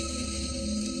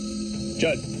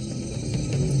Judd.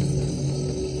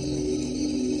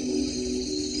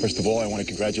 First of all, I want to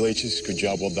congratulate you. Good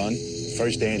job, well done.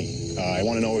 First, Danny, I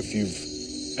want to know if you've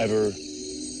ever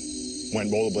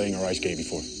went rollerblading or ice skating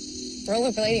before.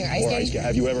 Rollerblading or ice skating?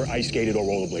 Have you ever ice skated or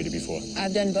rollerbladed before?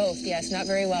 I've done both, yes. Not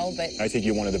very well, but... I think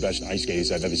you're one of the best ice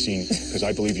skaters I've ever seen, because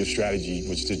I believe your strategy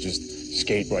was to just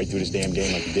skate right through this damn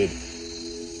game like you did.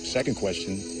 Second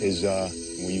question is,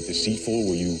 were you deceitful?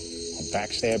 Were you a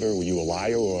backstabber? Were you a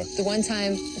liar? Or the one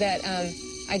time that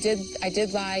I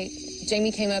did lie,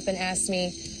 Jamie came up and asked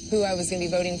me who I was going to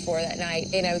be voting for that night,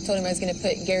 and I told him I was going to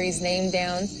put Gary's name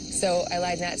down, so I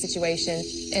lied in that situation.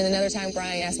 And another time,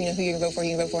 Brian asked me, who you can vote for,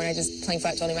 and I just plain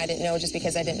flat told him I didn't know, just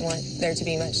because I didn't want there to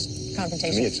be much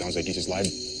confrontation. To me, it sounds like you just lied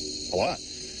a lot.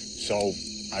 So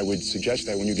I would suggest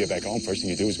that when you get back home, first thing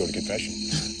you do is go to confession.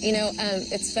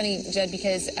 It's funny, Judd,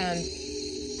 because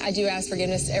I do ask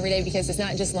forgiveness every day, because it's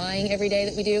not just lying every day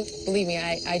that we do. Believe me,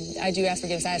 I do ask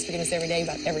forgiveness. I ask forgiveness every day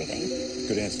about everything.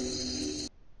 Good answer.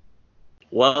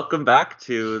 Welcome back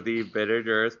to the Bitter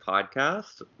Jurors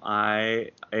podcast. I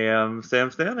am Sam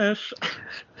Stanish.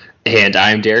 And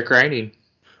I'm Derek Reining.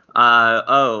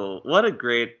 What a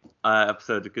great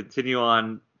episode to continue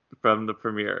on from the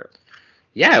premiere.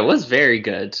 Yeah, it was very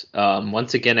good.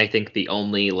 Once again, I think the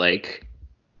only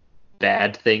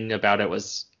bad thing about it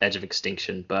was Edge of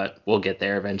Extinction, but we'll get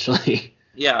there eventually.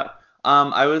 Yeah.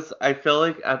 I feel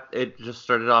like it just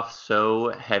started off so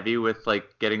heavy with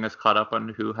getting us caught up on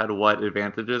who had what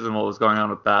advantages and what was going on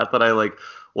with that I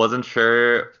wasn't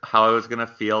sure how I was going to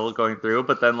feel going through.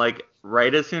 But then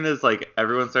right as soon as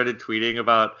everyone started tweeting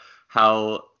about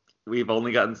how we've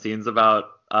only gotten scenes about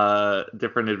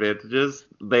different advantages,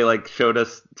 they showed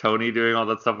us Tony doing all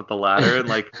that stuff with the ladder,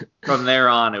 and from there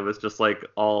on it was just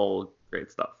all great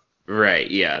stuff.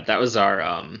 Right, yeah, that was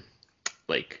our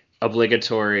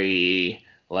obligatory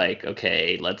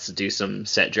okay, let's do some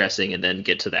set dressing and then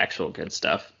get to the actual good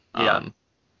stuff. Yeah.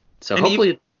 So and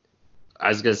hopefully I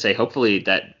was gonna say hopefully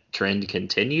that trend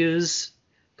continues,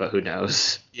 but who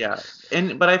knows. Yeah.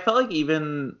 But I felt like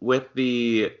even with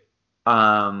the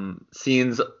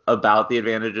scenes about the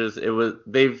advantages,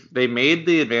 they made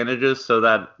the advantages so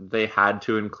that they had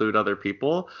to include other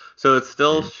people, so it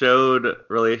still showed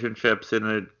relationships in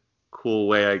a cool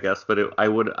way, I guess. But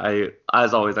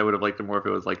as always, I would have liked it more if it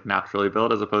was naturally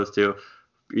built as opposed to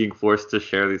being forced to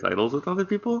share these idols with other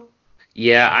people.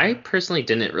 Yeah, I personally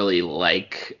didn't really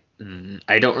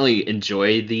I don't really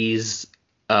enjoy these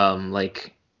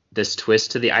this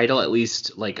twist to the idol, at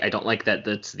least. I don't like that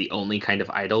that's the only kind of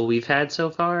idol we've had so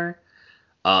far.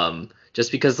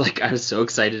 Just because I was so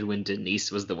excited when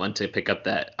Denise was the one to pick up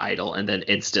that idol, and then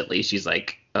instantly she's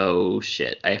like, oh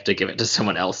shit, I have to give it to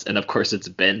someone else, and of course it's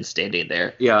Ben standing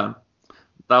there. Yeah,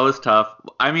 that was tough.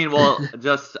 I mean, well,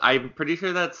 I'm pretty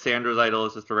sure that Sandra's idol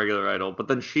is just a regular idol, but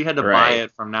then she had to buy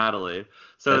it from Natalie.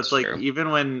 So that's it's true.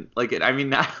 Even when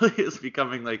Natalie is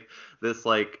becoming this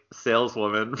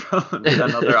saleswoman from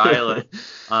another island,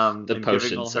 the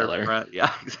potion seller.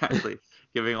 Yeah, exactly.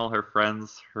 Giving all her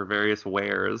friends her various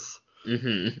wares.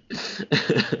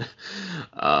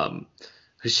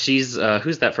 She's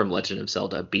who's that from Legend of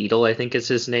Zelda? Beetle, I think is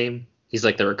his name. He's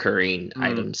the recurring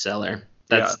item seller.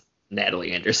 That's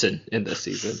Natalie Anderson in this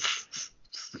season.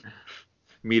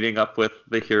 Meeting up with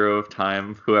the hero of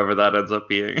time, whoever that ends up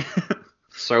being.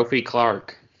 Sophie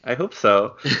Clark. I hope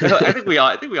so. I think we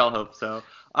all hope so.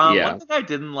 One thing I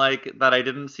didn't like, that I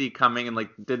didn't see coming and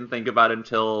didn't think about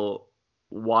until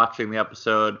watching the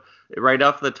episode, right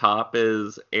off the top,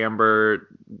 is Amber's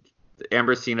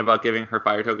scene about giving her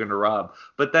fire token to Rob.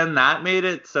 But then that made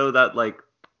it so that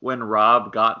when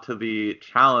Rob got to the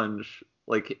challenge,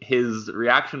 his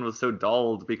reaction was so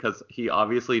dulled because he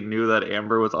obviously knew that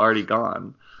Amber was already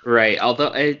gone. Right. Although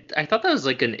I thought that was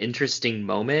an interesting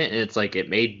moment, and it's it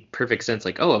made perfect sense.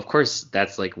 Oh, of course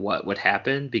that's what would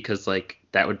happen, because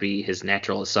that would be his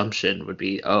natural assumption would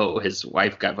be, oh, his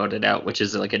wife got voted out, which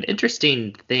is an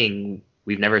interesting thing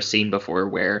we've never seen before,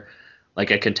 where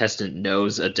a contestant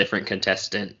knows a different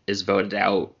contestant is voted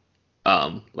out,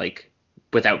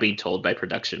 without being told by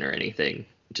production or anything,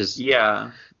 which is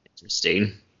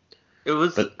interesting. It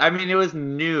was, it was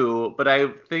new, but I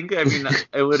think,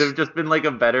 it would have just been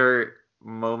a better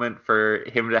moment for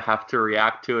him to have to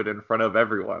react to it in front of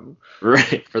everyone.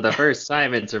 Right. For the first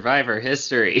time in Survivor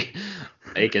history,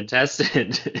 a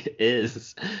contestant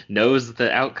knows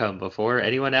the outcome before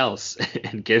anyone else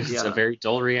and gives a very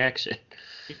dull reaction.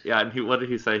 Yeah, and what did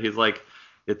he say? He's like,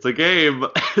 it's a game.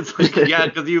 It's yeah,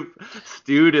 because you've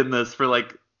stewed in this for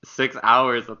 6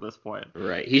 hours at this point.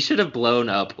 Right. He should have blown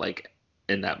up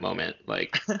in that moment.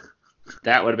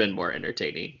 That would have been more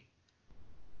entertaining.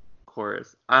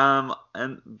 course. But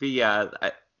yeah,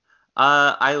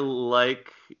 I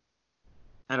like.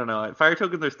 I don't know. Fire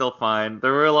tokens are still fine.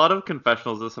 There were a lot of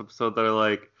confessionals this episode that are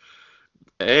like,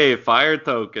 "Hey, fire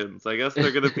tokens. I guess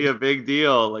they're gonna be a big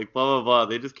deal." Like blah blah blah.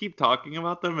 They just keep talking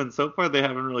about them, and so far they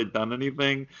haven't really done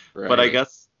anything. Right. But I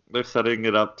guess they're setting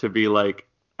it up to be like,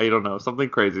 I don't know, something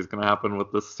crazy is gonna happen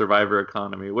with this survivor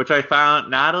economy, which I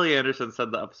found Natalie Anderson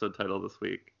said the episode title this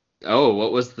week. Oh,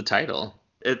 what was the title?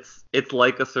 It's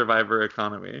like a survivor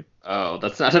economy. Oh,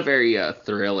 that's not a very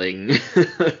thrilling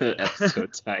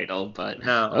episode title, but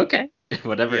No. okay.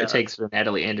 Whatever Yeah. it takes for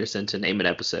Natalie Anderson to name an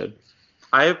episode.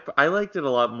 I liked it a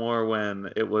lot more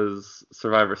when it was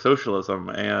Survivor Socialism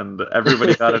and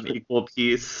everybody got an equal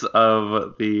piece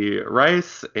of the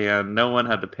rice and no one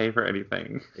had to pay for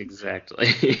anything.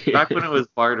 Exactly. Back when it was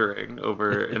bartering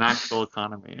over an actual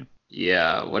economy.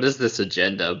 Yeah, what is this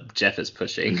agenda Jeff is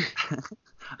pushing?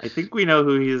 I think we know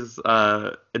who he's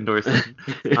endorsing.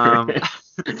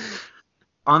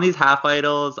 On these half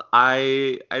idols,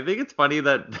 I think it's funny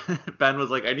that Ben was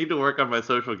like, I need to work on my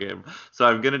social game, so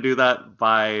I'm gonna do that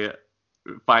by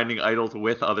finding idols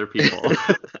with other people.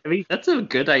 I mean, that's a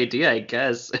good idea, I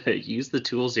guess. Use the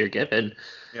tools you're given.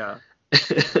 Yeah.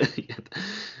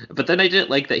 But then I didn't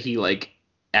like that he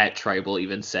at Tribal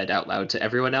even said out loud to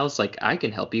everyone else, like, I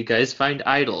can help you guys find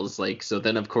idols. Like, so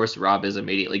then of course Rob is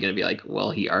immediately going to be like,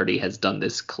 well, he already has done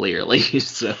this clearly.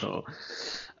 So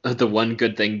the one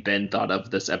good thing Ben thought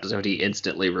of this episode, he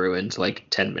instantly ruined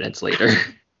 10 minutes later.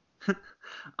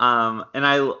 And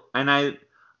I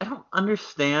don't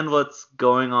understand what's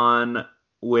going on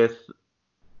with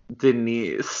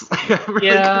Denise. I'm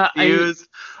really confused.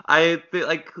 I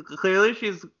think clearly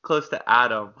she's close to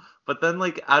Adam, but then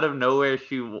out of nowhere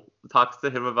she talks to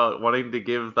him about wanting to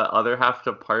give the other half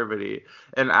to Parvati,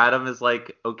 and Adam is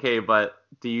like, okay, but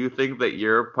do you think that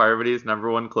you're Parvati's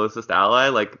 #1 closest ally,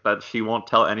 that she won't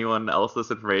tell anyone else this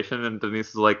information? And Denise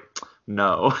is like,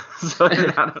 no. So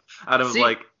Adam's See,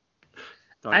 like,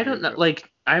 I don't know,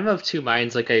 I'm of two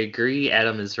minds. I agree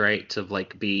Adam is right to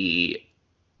be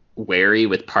wary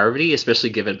with Parvati, especially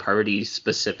given Parvati's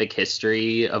specific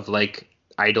history of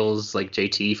idols like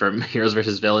JT from Heroes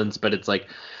vs. Villains, but it's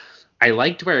I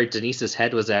liked where Denise's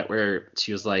head was at, where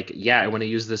she was like, yeah, I want to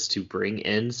use this to bring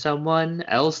in someone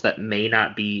else that may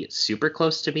not be super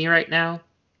close to me right now,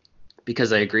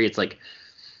 because I agree it's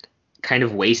kind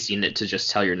of wasting it to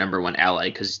just tell your #1 ally,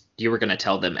 because you were going to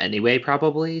tell them anyway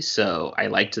probably. So I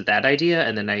liked that idea,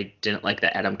 and then I didn't like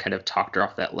that Adam kind of talked her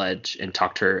off that ledge and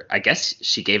talked her, I guess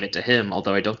she gave it to him,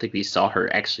 although I don't think we saw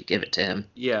her actually give it to him.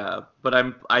 Yeah, but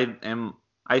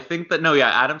I think that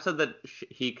Adam said that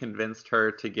he convinced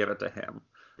her to give it to him.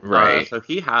 Right. So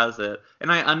he has it, and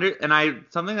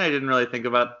something I didn't really think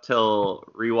about till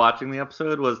rewatching the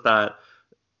episode was that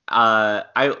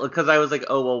because I was like,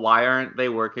 oh well, why aren't they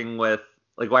working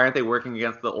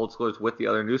against the old schoolers with the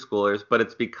other new schoolers? But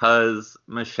it's because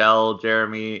Michelle,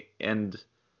 Jeremy, and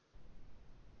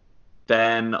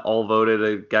Ben all voted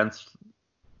against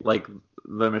the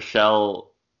Michelle.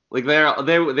 They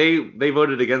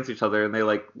voted against each other, and they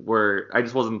were. I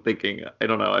just wasn't thinking. I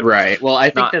don't know. Right. Well, I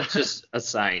think that's just a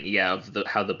sign, of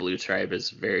how the Blue Tribe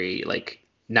is very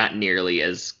not nearly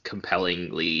as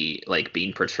compellingly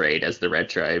being portrayed as the Red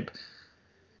Tribe,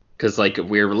 because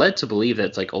we're led to believe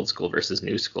that it's old school versus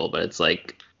new school, but it's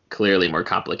clearly more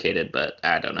complicated. But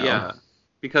I don't know. Yeah,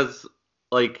 because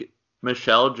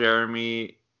Michelle,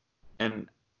 Jeremy, and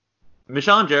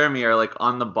Jeremy are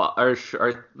on the bottom.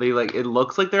 Are they it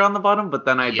looks like they're on the bottom, but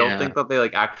then I don't think that they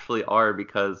actually are,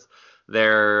 because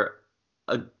they're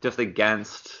just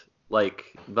against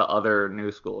the other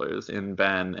new schoolers in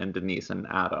Ben and Denise and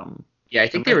Adam. Yeah, I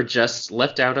think they were just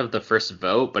left out of the first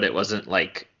vote, but it wasn't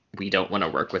we don't want to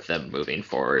work with them moving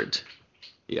forward.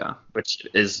 Yeah, which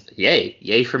is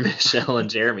yay for Michelle and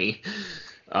Jeremy.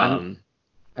 I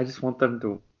just want them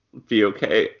to be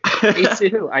okay. Me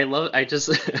too. I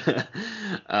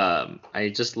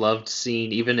just loved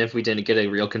seeing, even if we didn't get a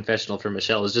real confessional from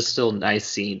Michelle, it was just still nice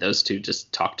seeing those two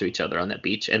just talk to each other on that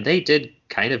beach, and they did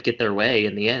kind of get their way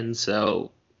in the end.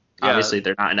 So obviously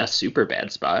they're not in a super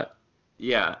bad spot.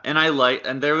 Yeah,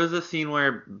 and there was a scene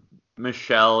where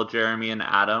Michelle, Jeremy, and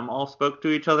Adam all spoke to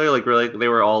each other. They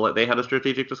were all they had a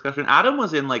strategic discussion. Adam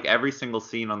was in every single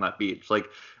scene on that beach.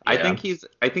 I think he's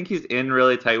in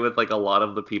really tight with a lot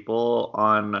of the people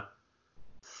on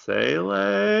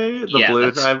Sele, the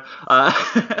Blue Tribe.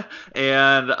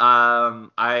 And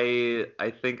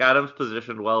I think Adam's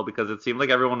positioned well, because it seemed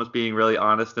like everyone was being really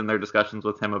honest in their discussions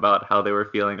with him about how they were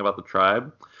feeling about the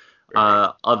tribe.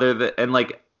 Right.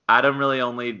 Adam really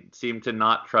only seemed to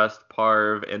not trust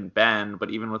Parv and Ben, but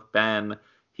even with Ben,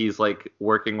 he's like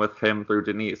working with him through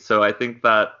Denise. So I think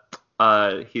that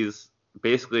he's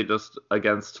basically just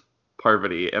against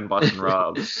Parvati and Boston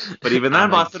Rob. But even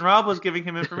then, Boston Rob was giving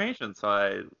him information,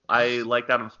 so I liked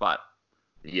Adam's spot.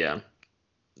 Yeah.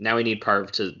 Now we need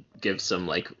Parv to give some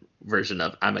like version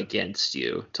of "I'm against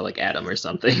you" to like Adam or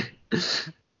something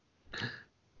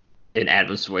in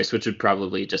Adam's voice, which would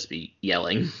probably just be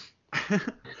yelling.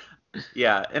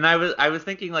 Yeah, and I was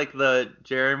thinking like the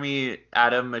Jeremy,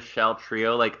 Adam, Michelle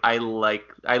trio, like I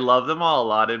love them all a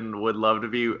lot and would love to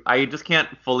be. I just can't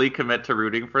fully commit to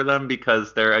rooting for them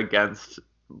because they're against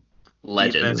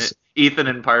legends, Ethan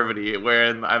and Parvati,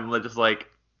 wherein I'm just like,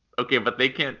 okay, but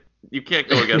you can't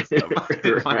go against them.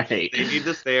 Right. They need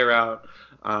to stay around.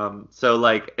 So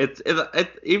like it's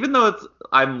even though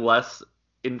I'm less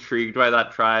intrigued by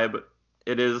that tribe,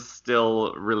 it is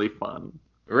still really fun.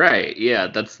 Right, yeah,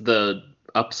 that's the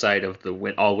upside of the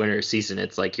all-winter season.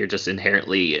 It's like you're just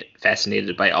inherently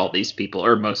fascinated by all these people,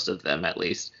 or most of them at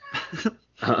least.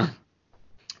 But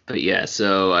yeah,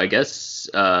 so I guess,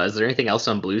 is there anything else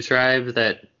on Blue Tribe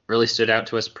that really stood out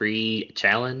to us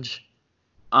pre-challenge?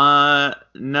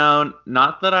 No,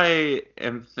 not that I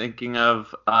am thinking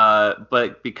of,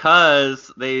 but because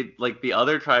they, like, the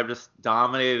other tribe just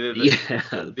dominated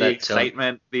the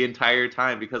excitement the entire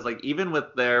time, because, like, even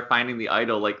with their finding the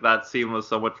idol, like, that scene was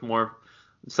so much more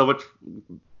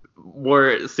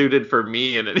suited for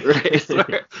me in any case.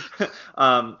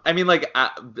 I mean, like,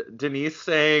 Denise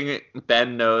saying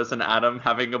Ben knows and Adam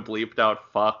having a bleeped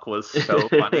out fuck was so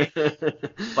funny.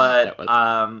 But,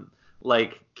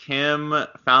 like, Kim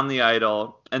found the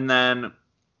idol, and then,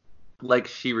 like,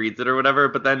 she reads it or whatever,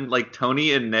 but then, like,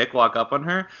 Tony and Nick walk up on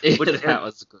her. That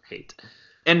was great.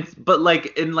 But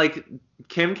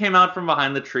Kim came out from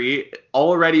behind the tree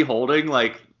already holding,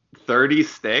 like, 30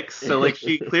 sticks, so, like,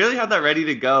 she clearly had that ready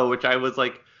to go, which I was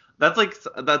like,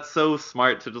 that's so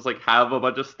smart to just, like, have a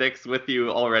bunch of sticks with you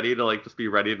already to, like, just be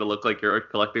ready to look like you're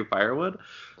collecting firewood.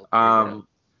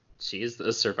 She's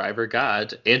the survivor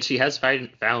god, and she has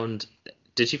found.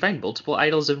 Did she find multiple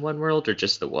idols in one world, or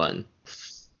just the one?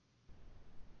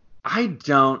 I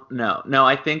don't know. No,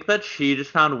 I think that she just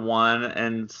found one,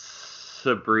 and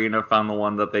Sabrina found the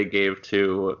one that they gave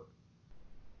to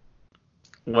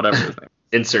whatever his name.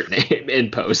 Insert name in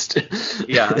post.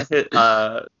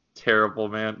 Yeah, terrible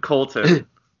man, Colton.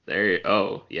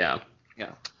 Oh yeah.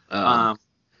 Yeah.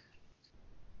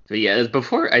 But yeah,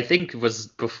 before I think was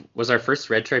our first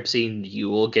Red Tribe seeing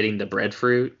Yule getting the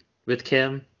breadfruit with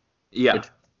Kim. Yeah.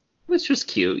 Which was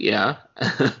cute, yeah.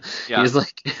 Yeah. He was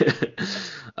like,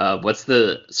 what's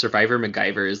the Survivor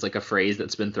MacGyver is like a phrase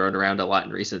that's been thrown around a lot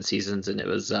in recent seasons, and it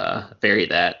was very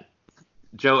that.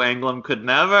 Joe Anglim could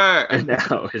never.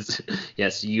 No,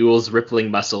 yes, Yule's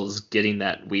rippling muscles getting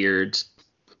that weird,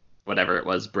 whatever it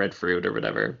was, breadfruit or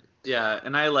whatever. Yeah,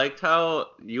 and I liked how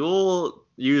Yule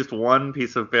used one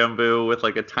piece of bamboo with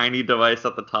like a tiny device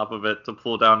at the top of it to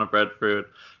pull down a breadfruit.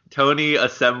 Tony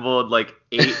assembled like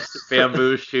 8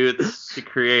 bamboo shoots to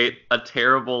create a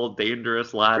terrible,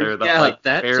 dangerous ladder that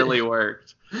barely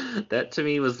worked. That to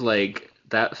me was like,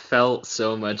 that felt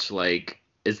so much like,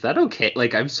 is that okay?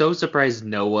 Like, I'm so surprised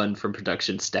no one from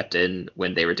production stepped in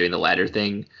when they were doing the ladder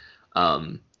thing.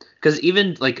 Because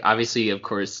even, like, obviously, of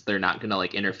course, they're not going to,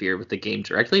 like, interfere with the game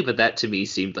directly, but that to me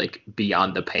seemed, like,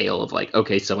 beyond the pale of, like,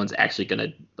 okay, someone's actually going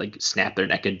to, like, snap their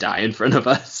neck and die in front of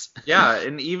us. Yeah,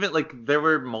 and even, like, there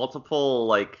were multiple,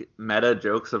 like, meta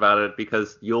jokes about it,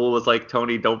 because Yule was like,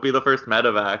 Tony, don't be the first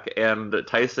medevac, and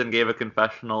Tyson gave a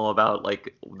confessional about,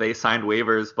 like, they signed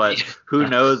waivers, but who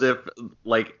knows if,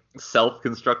 like,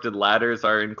 self-constructed ladders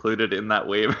are included in that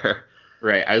waiver.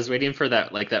 Right, I was waiting for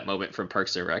that, like, that moment from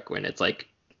Parks and Rec when it's, like,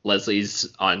 Leslie's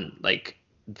on like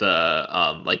the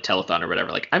like telethon or whatever,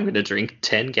 like, I'm gonna drink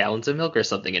 10 gallons of milk or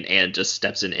something, and Anne just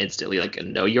steps in instantly like,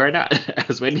 no, you are not. I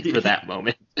was waiting for that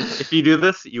moment. If you do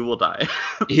this, you will die.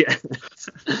 Yeah.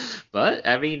 But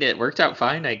I mean, it worked out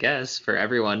fine, I guess, for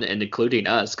everyone, and including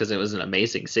us, because it was an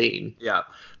amazing scene. Yeah,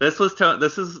 this is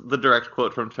the direct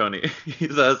quote from Tony. He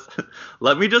says,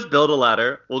 let me just build a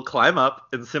ladder, we'll climb up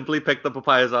and simply pick the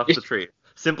papayas off the tree.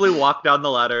 Simply walk down the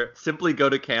ladder, simply go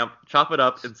to camp, chop it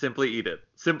up, and simply eat it.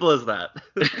 Simple as that.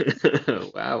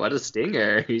 Wow, what a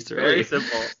stinger. He's very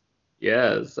simple.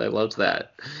 Yes, I loved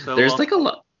that. So,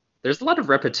 there's a lot of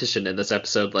repetition in this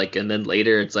episode, like, and then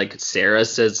later it's like Sarah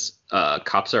says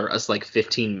cops are us like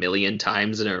 15 million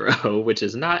times in a row, which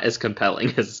is not as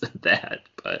compelling as that,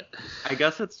 but I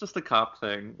guess it's just a cop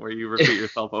thing where you repeat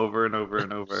yourself over and over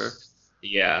and over.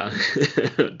 Yeah.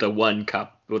 the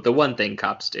one thing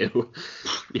cops do.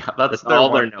 Yeah, that's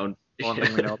all they're known. one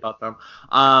thing we know about them.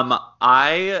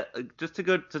 I just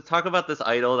to talk about this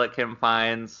idol that Kim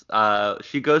finds.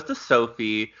 She goes to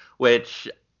Sophie, which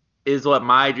is what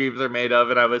my dreams are made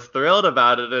of, and I was thrilled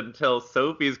about it until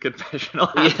Sophie's confessional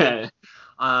happened.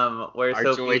 Where our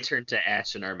Sophie joy turned to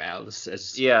ash in our mouths,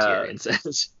 as Yeah. Tyrion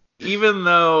says. even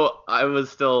though I was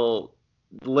still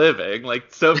living,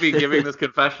 like Sophie giving this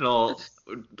confessional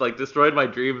like destroyed my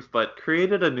dreams but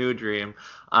created a new dream,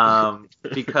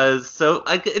 because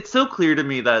it's so clear to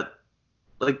me that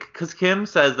like because Kim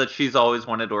says that she's always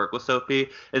wanted to work with Sophie,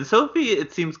 and Sophie,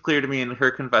 it seems clear to me in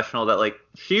her confessional that like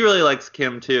she really likes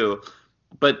Kim too,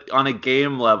 but on a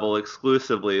game level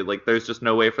exclusively. Like there's just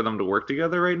no way for them to work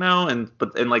together right now, and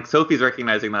like Sophie's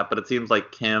recognizing that, but it seems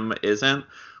like Kim isn't,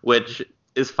 which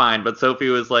is fine. But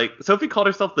Sophie called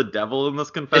herself the devil in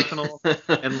this confessional,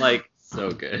 and like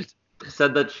so good.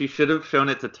 said that she should have shown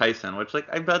it to Tyson, which like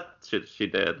I bet she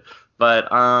did.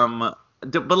 But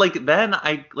like then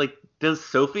I like, does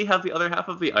Sophie have the other half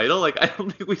of the idol? Like I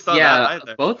don't think we saw that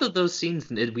either. Both of those scenes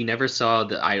we never saw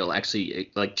the idol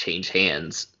actually like change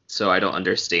hands, so I don't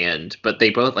understand. But they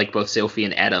both Sophie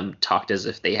and Adam talked as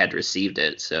if they had received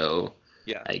it. So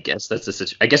yeah, I guess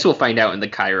I guess we'll find out in the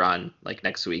Chiron like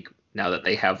next week, now that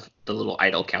they have the little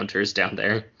idol counters down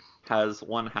there. Has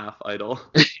one half idol.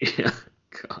 Yeah.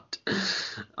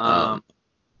 God.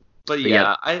 But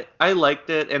yeah, I liked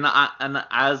it, and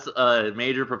as a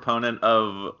major proponent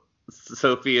of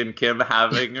Sophie and Kim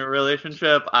having a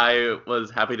relationship, I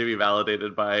was happy to be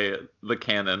validated by the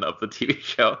canon of the TV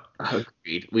show.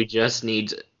 Agreed. We just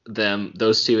need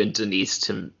those two and Denise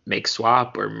to make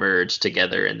swap or merge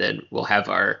together, and then we'll have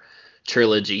our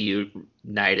trilogy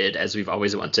united as we've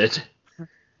always wanted.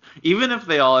 Even if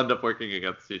they all end up working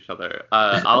against each other,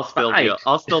 I'll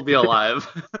still be alive.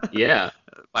 Yeah,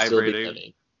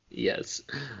 vibrating. Yes.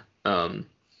 So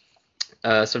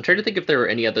I'm trying to think if there were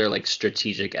any other like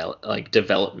strategic like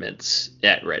developments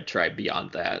at Red Tribe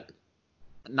beyond that.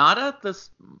 Not at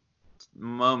this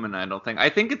moment, I don't think. I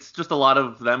think it's just a lot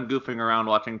of them goofing around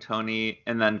watching Tony,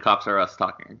 and then Cops R Us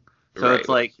talking. So right. It's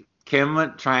like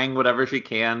Kim trying whatever she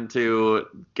can to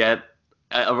get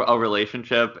a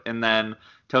relationship, and then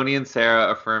Tony and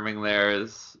Sarah affirming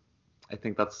theirs. I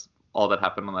think that's all that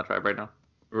happened on that tribe right now.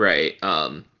 Right.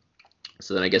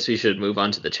 So then I guess we should move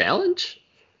on to the challenge.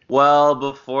 Well,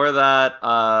 before that,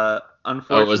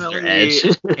 unfortunately,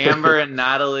 Amber and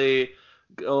Natalie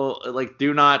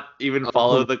do not even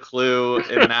follow the clue,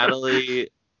 and Natalie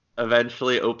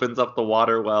eventually opens up the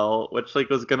water well, which like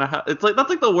was gonna it's like that's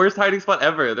like the worst hiding spot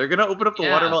ever. They're gonna open up the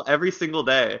water well every single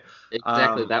day.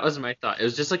 Exactly. That was my thought. It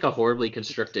was just like a horribly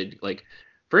constructed like.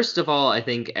 First of all, I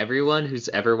think everyone who's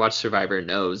ever watched Survivor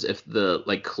knows if the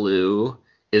like clue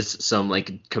is some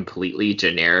like completely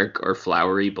generic or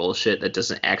flowery bullshit that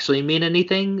doesn't actually mean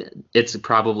anything, it's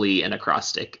probably an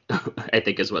acrostic. I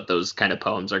think is what those kind of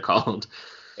poems are called.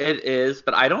 It is,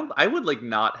 but I would like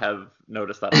not have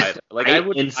noticed that either. Like I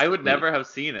would never have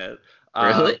seen it.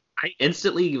 Really? I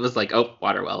instantly was like, oh,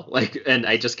 water well. Like, and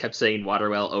I just kept saying water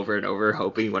well over and over,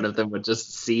 hoping one of them would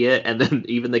just see it. And then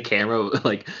even the camera would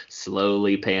like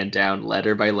slowly pan down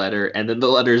letter by letter, and then the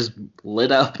letters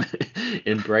lit up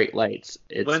in bright lights.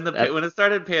 When it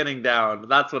started panning down,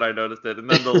 that's when I noticed it, and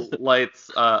then the lights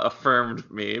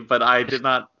affirmed me. But I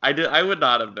would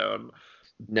not have known.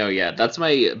 No, yeah, that's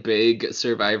my big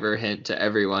Survivor hint to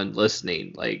everyone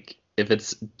listening. Like,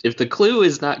 if the clue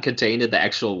is not contained in the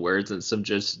actual words and some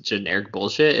just generic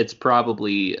bullshit, it's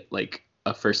probably like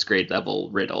a first grade level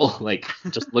riddle. Like,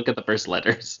 just look at the first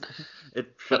letters.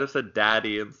 It should have said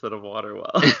daddy instead of water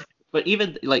well. But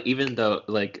even though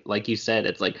like you said,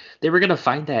 it's like they were gonna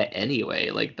find that anyway.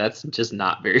 Like, that's just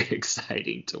not very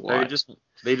exciting to watch.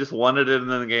 They just wanted it in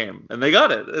the game, and they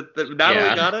got it.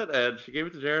 Natalie got it, and she gave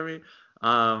it to Jeremy.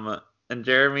 And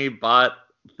Jeremy bought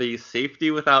the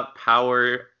safety without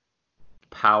power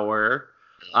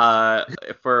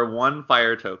for one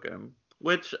fire token,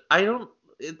 which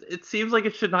it seems like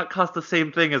it should not cost the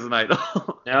same thing as an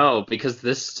idol. No, because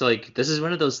this is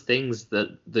one of those things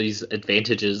that these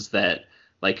advantages that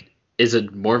like is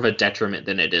more of a detriment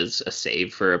than it is a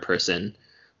save for a person.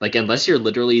 Like, unless you're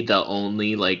literally the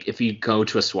only, like, if you go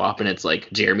to a swap and it's like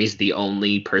Jeremy's the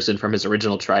only person from his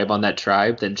original tribe on that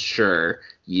tribe, then sure,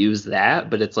 use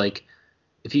that. But it's like,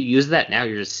 if you use that now,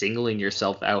 you're just singling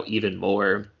yourself out even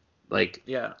more. Like,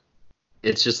 yeah,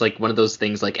 it's just like one of those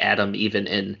things like Adam, even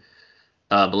in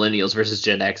Millennials versus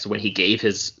Gen X, when he gave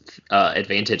his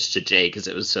advantage to Jay because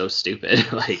it was so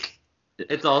stupid. Like,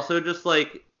 it's also just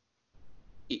like,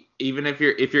 even if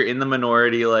you're in the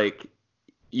minority, like,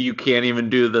 you can't even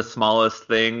do the smallest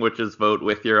thing, which is vote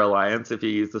with your alliance if you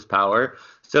use this power.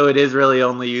 So it is really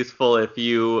only useful if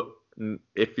you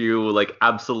if you like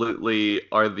absolutely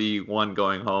are the one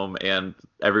going home and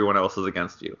everyone else is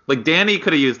against you. Like Danny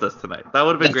could have used this tonight. That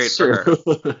would have been great for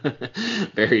her.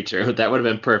 Very true. That would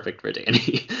have been perfect for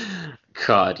Danny.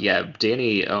 God, yeah,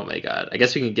 Danny. Oh my God. I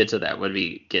guess we can get to that when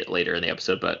we get later in the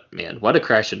episode. But man, what a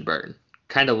crash and burn.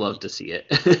 Kind of love to see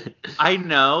it. I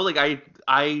know, like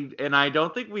I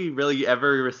don't think we really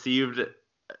ever received,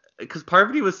 because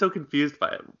Parvati was so confused by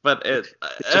it, but it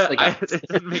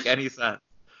didn't make any sense.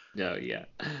 No, yeah.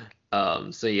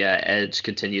 So yeah, Edge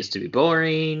continues to be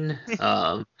boring.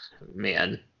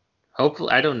 Man,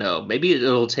 hopefully, I don't know. Maybe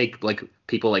it'll take like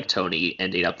people like Tony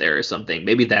ending up there or something.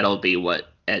 Maybe that'll be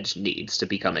what Edge needs to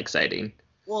become exciting.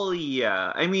 Well,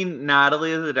 yeah. I mean,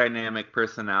 Natalie is a dynamic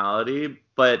personality,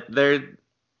 but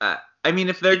I mean,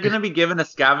 if they're going to be given a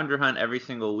scavenger hunt every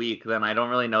single week, then I don't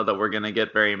really know that we're going to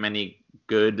get very many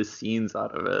good scenes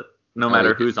out of it, no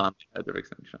matter who's on the Edge of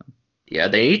Extinction. Yeah,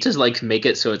 they need to like make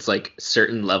it so it's like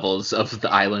certain levels of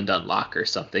the island unlock or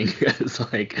something. It's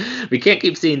like we can't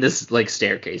keep seeing this like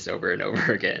staircase over and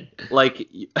over again. Like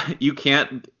you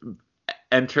can't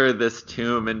enter this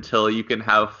tomb until you can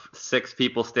have 6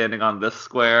 people standing on this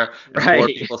square and 4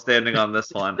 people standing on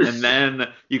this one, and then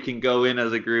you can go in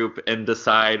as a group and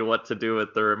decide what to do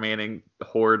with the remaining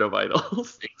horde of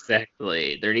idols.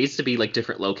 Exactly. There needs to be like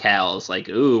different locales. Like,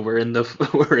 ooh, we're in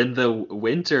the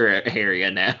winter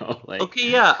area now. Like, okay,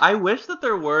 yeah. I wish that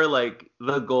there were like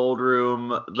the gold room,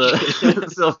 the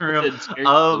silver room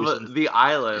of the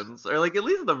islands, or like at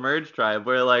least the merge tribe,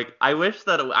 where like I wish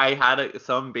that I had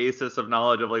some basis of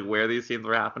knowledge of like where these scenes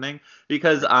were happening,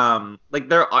 because like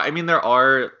there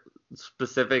are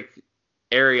specific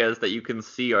areas that you can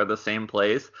see are the same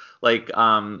place. Like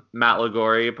Matt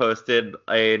Lagori posted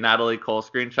a Natalie Cole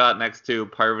screenshot next to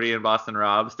Parvati and Boston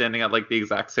Rob standing at like the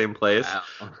exact same place.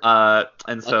 Wow.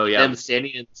 And so yeah, them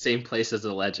standing in the same place as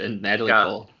a legend, Natalie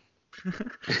Cole.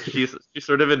 she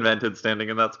sort of invented standing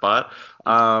in that spot.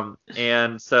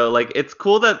 And so like it's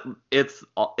cool that it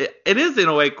is in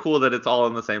a way cool that it's all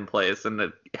in the same place and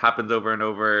it happens over and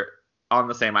over on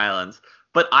the same islands.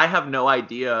 But I have no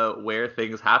idea where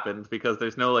things happened because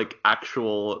there's no like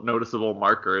actual noticeable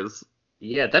markers.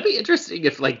 Yeah, that'd be interesting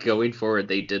if like going forward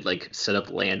they did like set up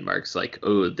landmarks like,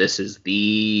 oh, this is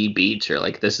the beach, or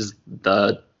like this is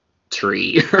the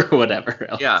tree or whatever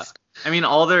else. Yeah. I mean,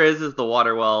 all there is the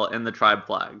water well and the tribe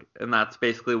flag, and that's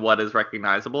basically what is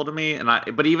recognizable to me.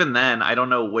 But even then, I don't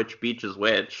know which beach is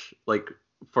which, like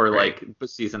for like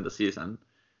season to season.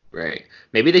 Right.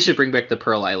 Maybe they should bring back the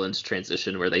Pearl Islands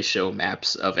transition where they show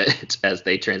maps of it as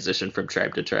they transition from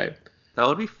tribe to tribe. That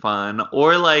would be fun.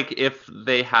 Or like if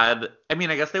they had, I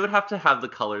mean, I guess they would have to have the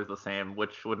colors the same,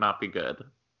 which would not be good.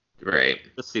 Right.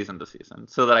 Just season to season.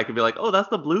 So that I could be like, oh, that's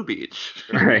the blue beach.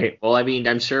 Right. Well, I mean,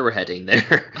 I'm sure we're heading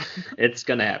there. It's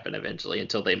going to happen eventually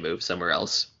until they move somewhere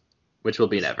else, which will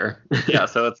be never. Yeah,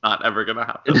 so it's not ever going to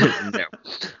happen.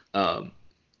 No.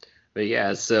 But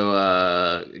yeah, so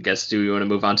I guess do we want to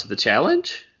move on to the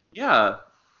challenge? Yeah.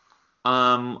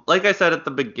 Like I said at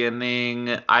the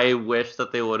beginning, I wish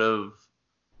that they would have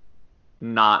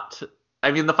not.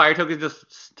 I mean, the fire token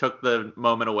just took the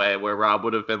moment away where Rob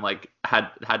would have been like had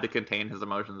to contain his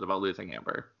emotions about losing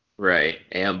Amber. Right,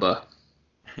 Amber.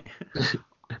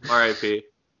 R.I.P.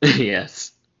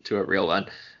 Yes, to a real one.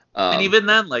 And even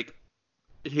then, like,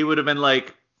 he would have been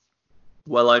like,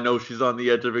 well, I know she's on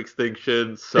the edge of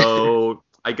extinction, so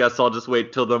I guess I'll just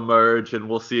wait till the merge and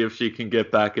we'll see if she can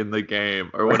get back in the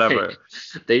game or whatever. Right.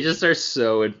 They just are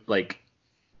so, like,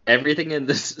 everything in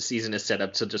this season is set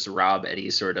up to just rob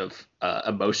any sort of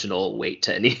emotional weight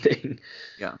to anything.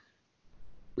 Yeah.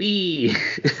 Wee.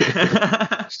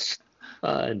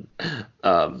 Fun.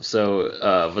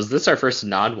 So was this our first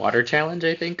non-water challenge,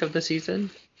 I think, of the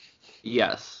season?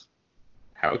 Yes.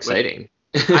 How exciting.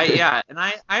 This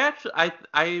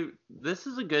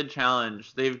is a good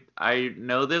challenge. I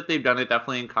know that they've done it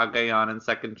definitely in Cagayan and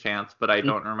Second Chance, but I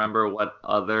don't remember what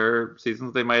other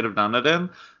seasons they might have done it in.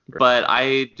 Right. But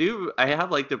I have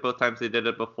liked it both times they did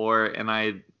it before, and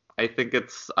I think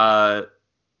it's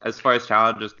as far as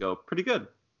challenges go, pretty good.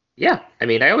 Yeah, I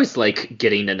mean, I always like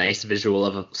getting a nice visual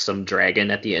of some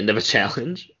dragon at the end of a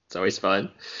challenge. It's always fun.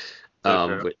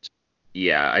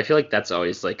 Yeah, I feel like that's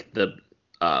always like the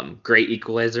great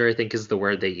equalizer, I think is the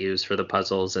word they use for the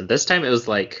puzzles. And this time it was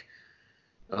like,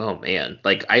 oh man,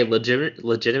 like I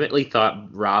legitimately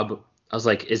thought Rob, I was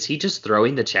like, is he just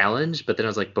throwing the challenge? But then I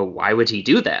was like, but why would he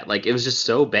do that? Like, it was just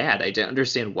so bad. I didn't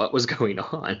understand what was going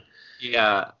on.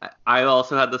 Yeah, I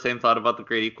also had the same thought about the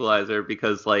great equalizer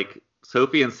because like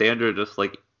Sophie and Sandra just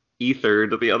like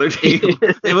ethered the other team.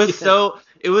 It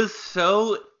was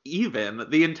so even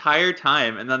the entire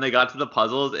time, and then they got to the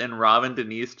puzzles, and Rob and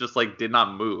Denise just like did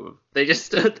not move. They just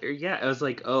stood there. Yeah, I was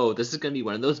like, oh, this is gonna be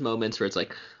one of those moments where it's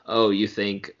like, oh, you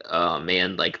think, oh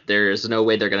man, like there's no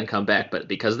way they're gonna come back, but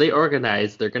because they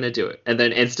organize, they're gonna do it. And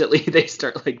then instantly they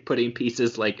start like putting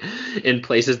pieces like in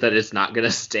places that it's not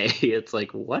gonna stay. It's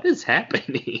like, what is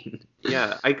happening?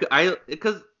 Yeah, I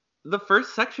because the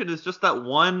first section is just that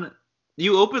one.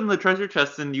 You open the treasure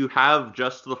chest and you have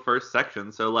just the first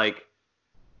section, so like,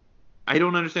 I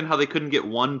don't understand how they couldn't get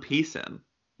one piece in.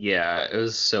 Yeah, it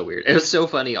was so weird. It was so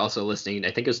funny also listening.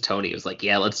 I think it was Tony. It was like,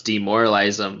 yeah, let's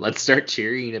demoralize them. Let's start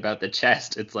cheering about the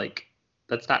chest. It's like,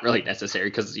 that's not really necessary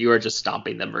because you are just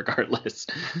stomping them regardless.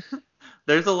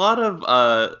 There's a lot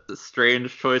of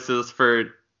strange choices for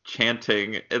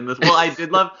chanting in this.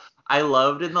 Well, I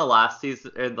loved in the last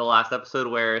episode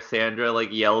where Sandra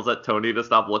like yells at Tony to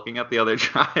stop looking at the other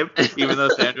tribe, even though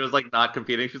Sandra's like not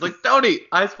competing. She's like, Tony,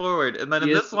 eyes forward. And then in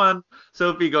this one,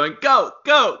 Sophie going, go,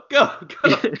 go, go,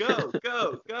 go, go,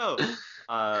 go, go.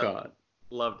 God.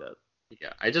 Loved it.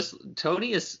 Yeah,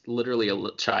 Tony is literally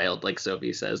a child, like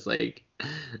Sophie says. Like,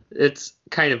 it's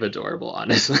kind of adorable,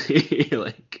 honestly.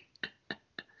 Like,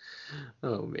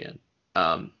 oh man.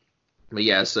 But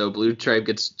yeah, so Blue Tribe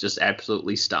gets just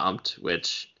absolutely stomped,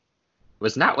 which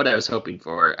was not what I was hoping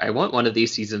for. I want one of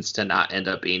these seasons to not end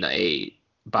up being a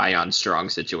Bion Strong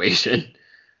situation.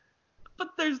 But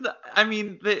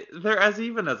they're as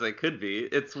even as they could be.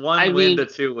 It's one win to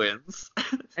 2 wins.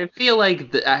 I feel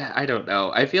like, I don't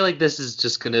know. I feel like this is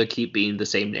just going to keep being the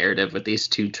same narrative with these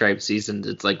 2 tribe seasons.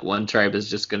 It's like one tribe is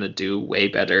just going to do way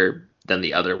better than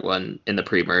the other one in the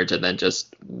pre-merge, and then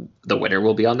just the winner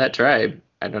will be on that tribe.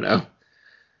 I don't know.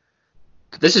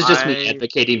 This is just me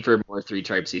advocating for more 3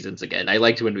 tribe seasons again. I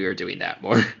liked when we were doing that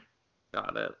more.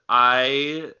 Got it.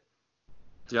 I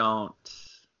don't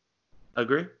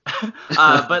agree.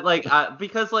 But like,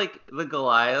 because like the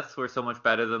Goliaths were so much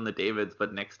better than the Davids,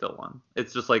 but Nick still won.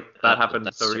 It's just like that happened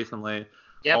so recently.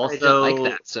 Yeah, also, but I don't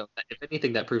like that. So if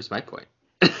anything, that proves my point.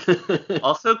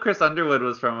 Also, Chris Underwood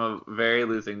was from a very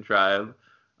losing tribe.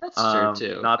 That's true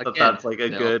too. Not that that's like a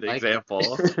good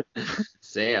example.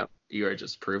 Sam, you are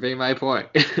just proving my point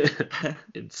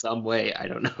in some way. I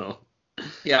don't know.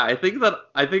 Yeah, I think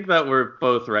that we're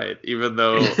both right, even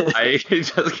though I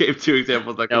just gave 2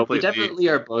 examples that completely. We definitely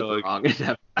are both wrong in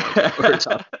that what we're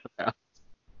talking about.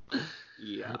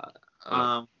 Yeah.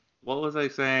 What was I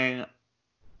saying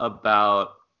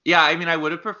about? Yeah, I mean, I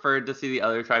would have preferred to see the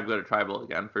other tribe go to tribal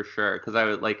again for sure, because I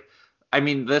would like. I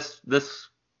mean, this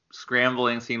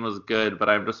scrambling scene was good, but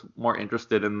I'm just more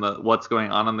interested in what's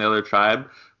going on in the other tribe.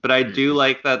 But I do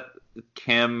like that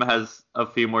Kim has a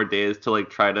few more days to like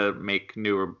try to make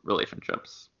new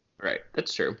relationships. Right,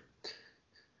 that's true.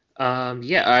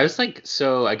 Yeah, I was like,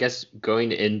 so I guess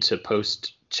going into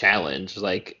post challenge,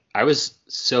 like I was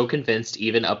so convinced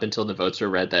even up until the votes were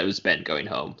read that it was Ben going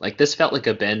home. Like this felt like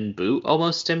a Ben boot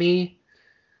almost to me.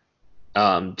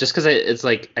 Just because it's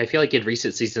like I feel like in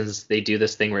recent seasons they do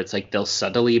this thing where it's like they'll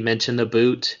subtly mention the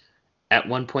boot at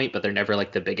one point, but they're never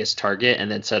like the biggest target, and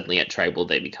then suddenly at tribal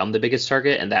they become the biggest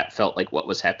target, and that felt like what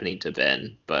was happening to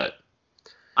Ben. But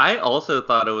I also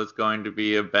thought it was going to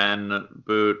be a Ben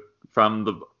boot from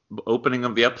the opening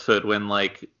of the episode when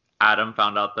like Adam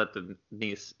found out that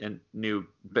Denise knew,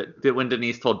 but when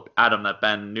Denise told Adam that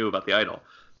Ben knew about the idol.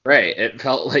 Right, it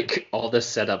felt like all this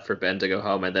setup for Ben to go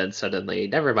home, and then suddenly,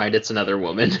 never mind, it's another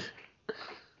woman.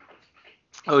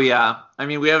 Oh yeah, I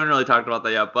mean we haven't really talked about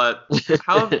that yet, but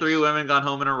how have 3 women gone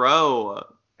home in a row?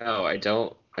 Oh, I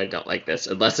don't like this,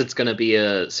 unless it's gonna be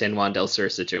a San Juan del Sur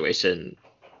situation,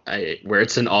 where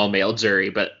it's an all male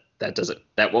jury, but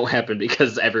that won't happen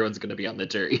because everyone's gonna be on the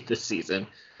jury this season.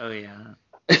 Oh yeah.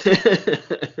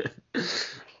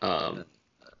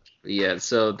 Yeah.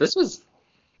 So this was,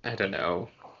 I don't know.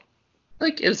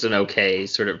 Like, it was an okay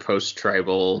sort of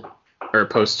post-tribal or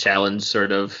post-challenge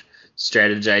sort of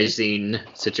strategizing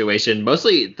situation.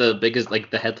 Mostly the biggest, like,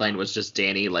 the headline was just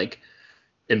Danny, like,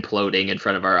 imploding in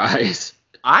front of our eyes.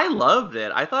 I loved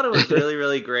it. I thought it was really,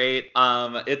 really great.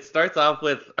 It starts off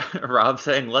with Rob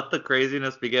saying, let the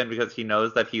craziness begin, because he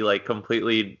knows that he, like,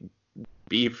 completely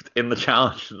beefed in the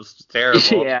challenge. It was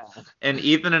terrible. Yeah. And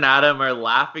Ethan and Adam are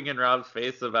laughing in Rob's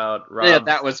face about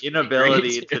Rob's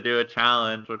inability to do a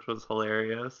challenge, which was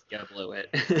hilarious. Yeah, blew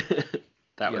it.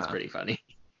 That was pretty funny.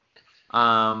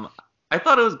 I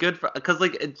thought it was good because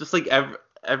like it just like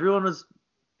everyone was.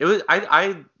 It was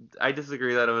I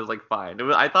disagree that it was like fine.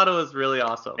 I thought it was really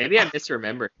awesome. Maybe I'm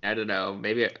misremembering. I don't know.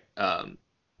 Maybe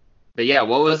but yeah,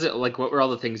 what was it like? What were all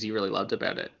the things you really loved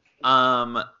about it?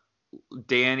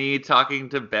 Danny talking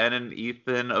to Ben and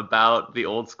Ethan about the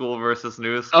old school versus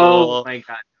new school. Oh my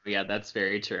god. Yeah, that's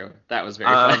very true. That was very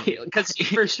Um, funny because she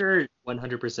for sure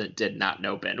 100% did not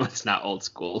know Ben was not old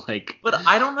school. Like, But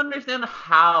I don't understand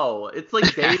how. It's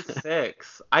like day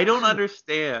 6. I don't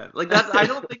understand. Like that. I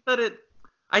don't think that it.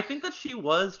 I think that she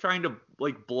was trying to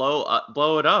like blow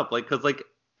it up, like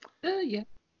yeah,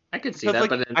 I could see because that, like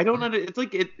but then I don't under. It's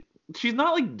like it. She's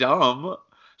not like dumb.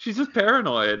 She's just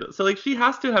paranoid. So like she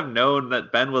has to have known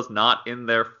that Ben was not in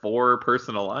their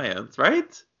 4-person alliance,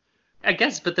 right? I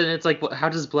guess, but then it's like, how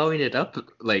does blowing it up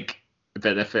like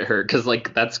benefit her? Because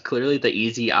like that's clearly the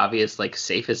easy, obvious, like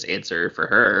safest answer for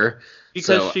her. Because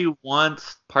So, she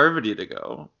wants Parvati to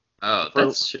go oh, for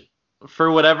that's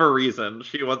for whatever reason.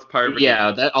 She wants Parvati.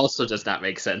 yeah, that also does not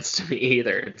make sense to me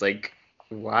either. It's like,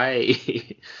 why?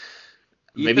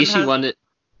 Maybe Ethan she has wanted.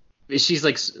 She's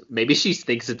like, maybe she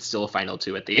thinks it's still a final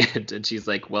 2 at the end, and she's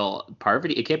like, well,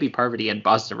 Parvati, it can't be Parvati and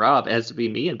Boston Rob. It has to be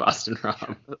me and Boston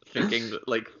Rob. thinking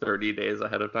like 30 days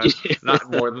ahead of time,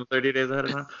 not more than 30 days ahead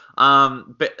of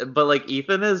time. But like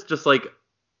Ethan is just like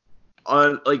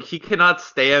on like he cannot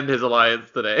stand his alliance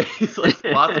today. He's like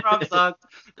Boston Rob sucks.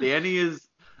 Danny is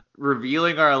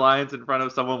revealing our alliance in front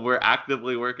of someone we're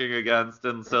actively working against,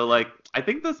 and so like I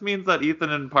think this means that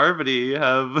Ethan and Parvati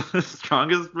have the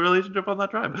strongest relationship on that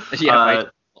tribe. Yeah,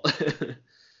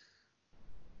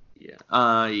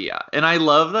 Yeah, and I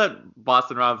love that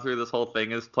Boston Rob through this whole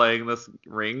thing is playing this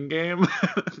ring game.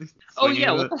 Oh Swinging yeah,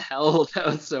 the- what the hell? That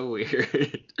was so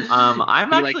weird. I'm He,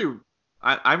 like- actually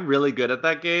I'm really good at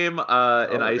that game. An Oh,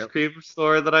 ice really? cream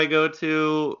store that I go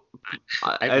to.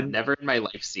 I've And never in my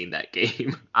life seen that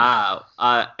game.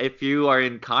 if you are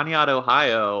in Conneaut,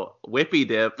 Ohio, Whippy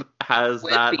Dip has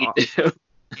that. Whippy dip.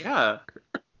 Yeah,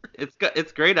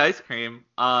 it's great ice cream.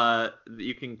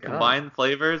 You can combine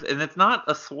flavors, and it's not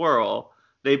a swirl.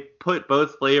 They put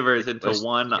both flavors into Pushed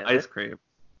one together? ice cream.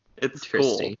 It's cool.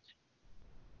 Interesting.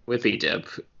 Whippy dip.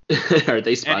 Are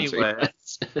they sponsoring Anyway.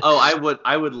 us? Oh,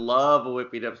 I would love a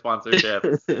Whippy Dip sponsorship.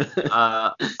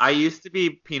 I used to be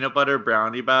peanut butter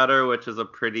brownie batter, which is a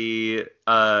pretty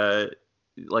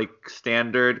like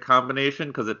standard combination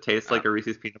because it tastes like a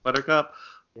Reese's peanut butter cup.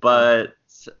 But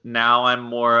now I'm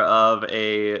more of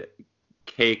a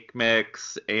cake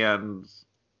mix and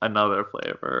another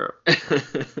flavor.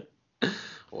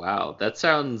 Wow, that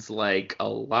sounds like a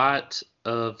lot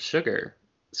of sugar.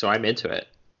 So I'm into it.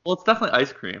 Well, it's definitely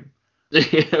ice cream.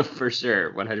 Yeah, for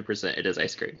sure. 100% it is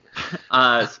ice cream.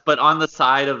 But on the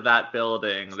side of that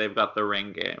building, they've got the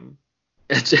ring game.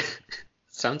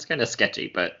 Sounds kind of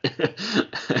sketchy, but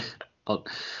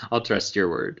I'll trust your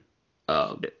word.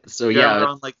 So You're yeah,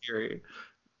 wrong like Yuri.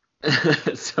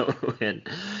 so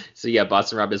yeah,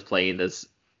 Boston Rob is playing this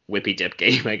Whippy Dip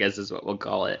game, I guess is what we'll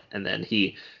call it, and then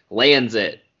he lands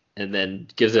it, and then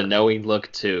gives a knowing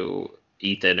look to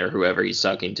Ethan or whoever he's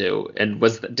talking to. And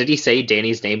did he say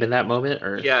Danny's name in that moment?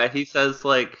 Or Yeah, he says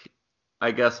like,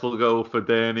 I guess we'll go for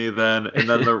Danny then, and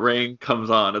then the ring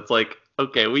comes on. It's like,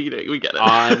 okay, we get it.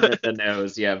 On the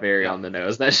nose, yeah, very on the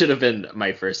nose. That should have been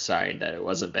my first sign that it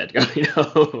wasn't bad going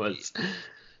on. Was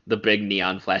the big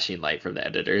neon flashing light from the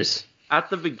editors. At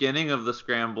the beginning of the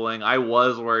scrambling, I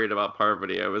was worried about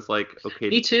Parvati. I was like, okay,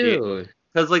 Me too.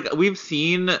 because like we've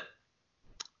seen,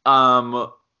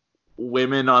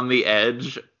 women on the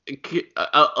edge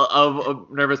of a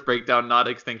nervous breakdown, not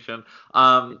extinction.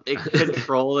 It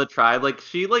control the tribe. Like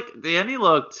Danny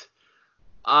looked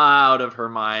out of her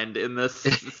mind in this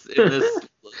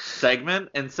segment,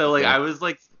 and so like I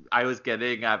was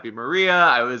getting Abby Maria,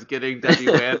 I was getting Debbie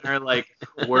Wanner like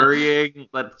worrying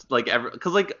that like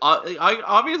because like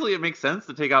obviously it makes sense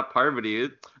to take out Parvati,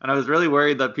 and I was really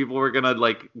worried that people were gonna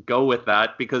like go with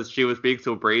that because she was being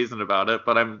so brazen about it.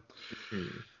 But I'm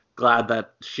glad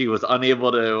that she was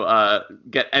unable to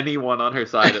get anyone on her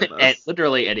side in this.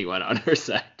 Literally anyone on her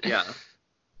side. Yeah.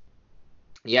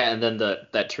 Yeah, and then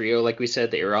that trio, like we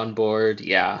said, they were on board.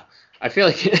 Yeah, I feel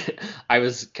like I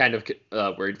was kind of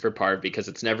worried for Parv because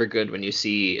it's never good when you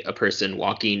see a person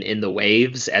walking in the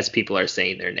waves as people are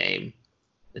saying their name.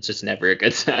 It's just never a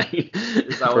good sign.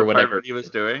 Is that for what whatever Parvati was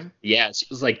doing? Yeah, she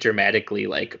was like dramatically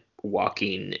like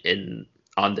walking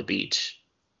on the beach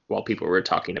while people were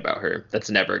talking about her.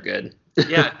 That's never good.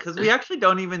 Yeah, because we actually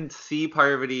don't even see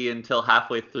Parvati until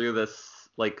halfway through this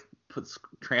like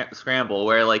scramble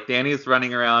where like Danny's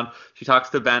running around. She talks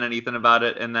to Ben and Ethan about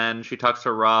it, and then she talks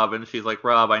to Rob, and she's like,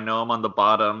 Rob, I know I'm on the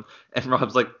bottom, and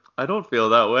Rob's like, I don't feel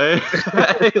that way.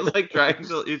 And he's like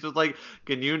he's just like,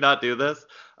 can you not do this?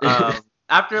 Because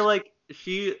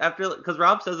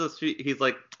Rob says this, he's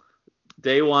like,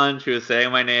 day one, she was saying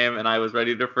my name, and I was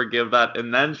ready to forgive that.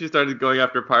 And then she started going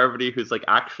after Parvati, who's like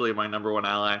actually my number one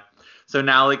ally. So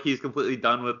now like he's completely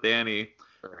done with Danny.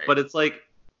 Right. But it's like,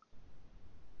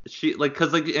 she like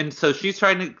because like and so she's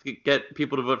trying to get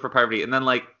people to vote for Parvati, and then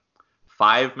like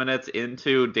 5 minutes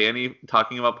into Danny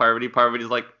talking about Parvati, Parvati's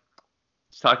like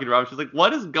talking to Rob. She's like,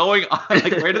 "What is going on?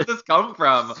 Like, where did this come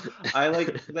from?" I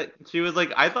like that she was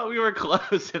like, "I thought we were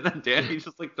close," and then Danny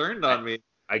just like turned on me.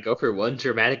 I go for one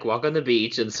dramatic walk on the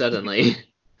beach, and suddenly.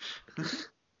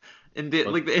 And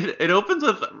like it opens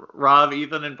with Rob,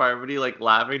 Ethan, and Parvati like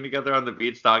laughing together on the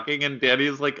beach talking, and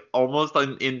Danny's like almost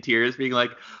in tears, being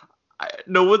like,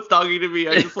 "No one's talking to me.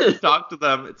 I just want to talk to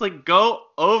them." It's like, go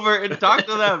over and talk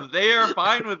to them. They are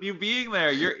fine with you being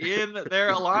there. You're in their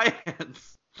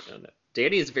alliance. No.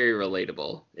 Danny is very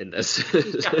relatable in this.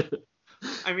 Yeah.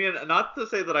 I mean, not to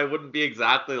say that I wouldn't be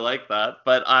exactly like that,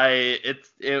 but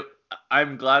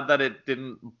I'm glad that it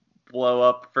didn't blow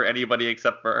up for anybody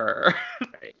except for her.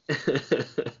 Right.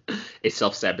 A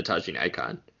self-sabotaging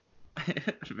icon.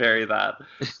 Very that.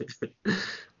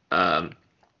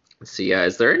 So yeah,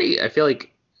 is there any? I feel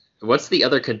like, what's the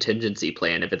other contingency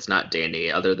plan if it's not Danny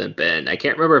other than Ben? I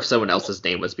can't remember if someone else's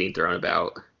name was being thrown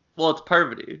about. Well, it's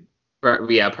Parvati.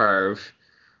 Yeah, Parv.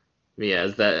 Yeah,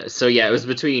 is that so? Yeah, it was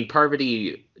between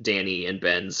Parvati, Danny, and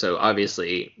Ben. So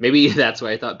obviously, maybe that's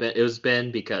why I thought it was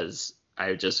Ben, because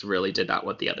I just really did not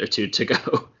want the other two to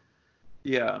go.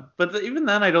 Yeah, but even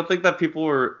then, I don't think that people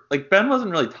were like Ben wasn't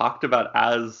really talked about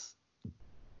as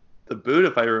the boot,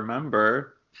 if I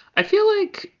remember. I feel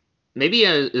like maybe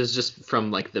it was just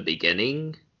from like the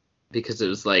beginning, because it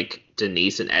was like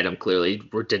Denise and Adam clearly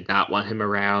did not want him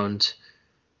around.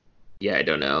 Yeah, I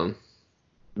don't know.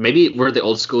 Maybe were the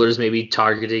old schoolers maybe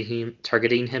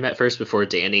targeting him at first before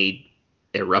Danny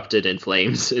erupted in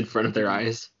flames in front of their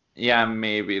eyes. Yeah,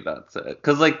 maybe that's it.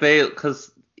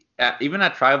 Because even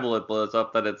at Tribal it blows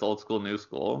up that it's old school, new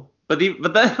school. But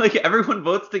then like everyone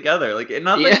votes together. Like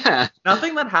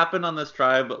nothing that happened on this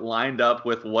tribe lined up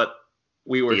with what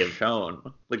we were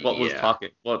shown. Like what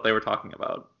they were talking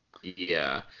about.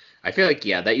 Yeah. I feel like,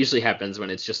 that usually happens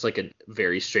when it's just like a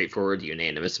very straightforward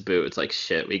unanimous boo. It's like,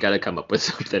 shit, we got to come up with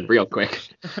something real quick.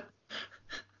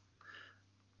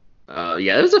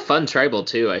 It was a fun tribal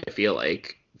too, I feel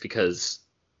like, because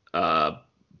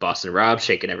Boston Rob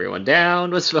shaking everyone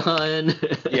down was fun.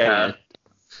 Yeah.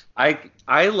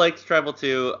 I liked tribal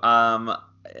too.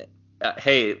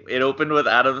 Hey, it opened with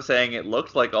Adam saying it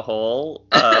looked like a hole,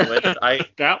 which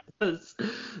that was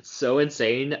so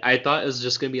insane. I thought it was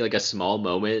just gonna be like a small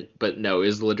moment, but no, it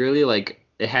was literally like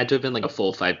it had to have been like a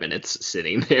full 5 minutes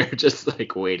sitting there, just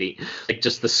like waiting, like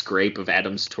just the scrape of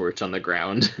Adam's torch on the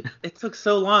ground. It took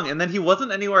so long, and then he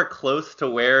wasn't anywhere close to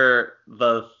where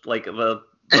the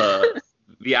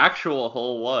actual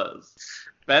hole was.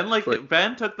 Ben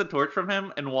took the torch from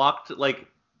him and walked like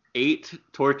 8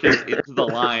 torches into the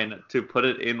line to put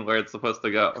it in where it's supposed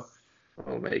to go.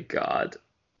 Oh my god,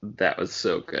 that was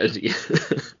so good.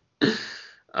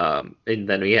 And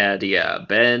then we had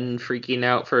Ben freaking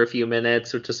out for a few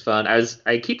minutes, which was fun.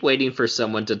 I keep waiting for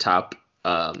someone to top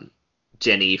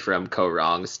Jenny from Ko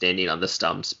Wrong standing on the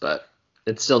stumps, but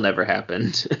it still never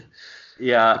happened.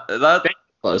 Yeah,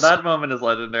 that moment is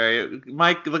legendary.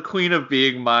 The queen of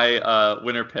being my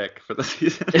winner pick for the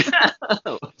season.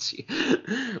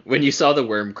 When you saw the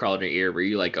worm crawl in your ear, were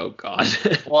you like, oh god?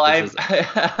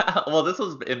 Well, this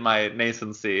was in my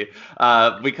nascency,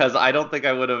 because I don't think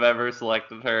I would have ever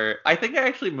selected her. I think I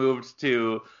actually moved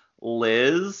to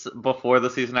Liz before the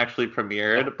season actually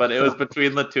premiered, but it was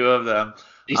between the two of them.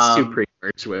 These two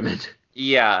pre-merged women.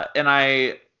 Yeah, and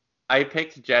I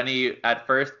picked Jenny at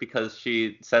first because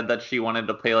she said that she wanted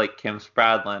to play like Kim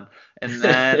Spradlin, and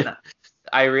then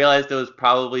I realized it was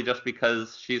probably just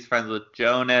because she's friends with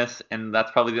Jonas, and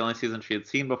that's probably the only season she had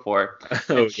seen before.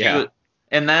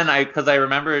 And then because I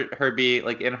remember her being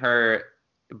like in her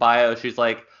bio, she's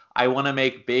like, I want to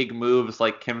make big moves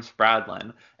like Kim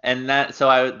Spradlin, and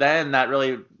that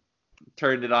really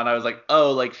turned it on. I was like,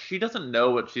 oh, like she doesn't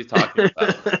know what she's talking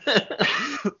about.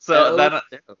 So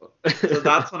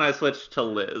that's when I switched to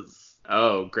Liz.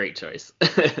 Oh, great choice.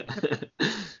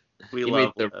 You made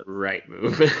the right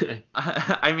move.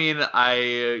 I mean,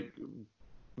 I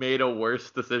made a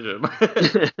worse decision.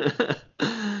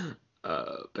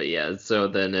 But yeah, so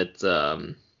then it's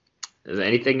is there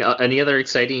any other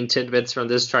exciting tidbits from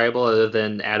this tribal other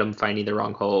than Adam finding the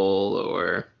wrong hole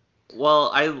or?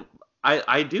 Well,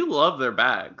 I do love their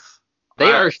bags.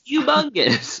 They are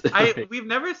humongous. We've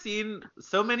never seen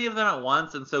so many of them at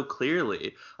once and so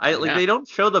clearly. They don't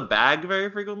show the bag very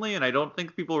frequently, and I don't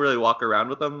think people really walk around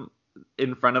with them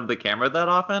in front of the camera that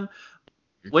often.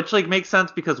 Which like makes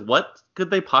sense, because what could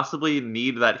they possibly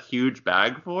need that huge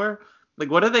bag for? Like,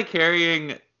 what are they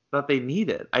carrying that they need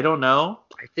it? I don't know.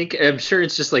 I'm sure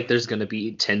it's just like there's gonna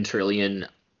be 10 trillion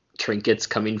trinkets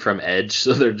coming from Edge,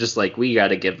 so they're just like, we got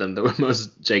to give them the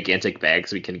most gigantic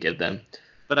bags we can give them.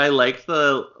 But I liked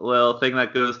the little thing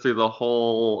that goes through the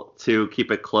hole to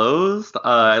keep it closed.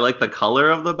 I like the color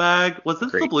of the bag. Was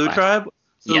this the blue tribe?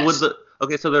 So yes.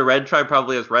 Okay, so the red tribe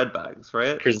probably has red bags,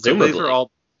 right? Presumably. So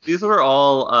these were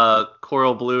all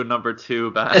coral blue number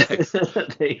 2 bags.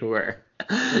 They were.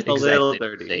 A little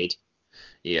dirty.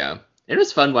 Yeah. It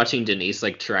was fun watching Denise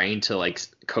like trying to like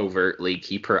covertly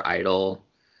keep her idol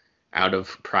out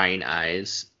of prying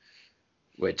eyes,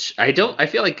 which I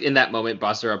feel like in that moment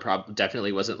Basara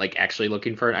definitely wasn't like actually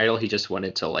looking for an idol. He just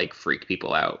wanted to like freak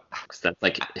people out because that's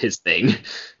like his thing.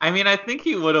 I mean, I think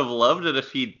he would have loved it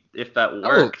if that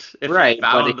worked. If right, he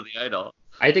found the idol.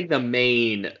 I think the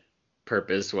main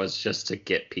purpose was just to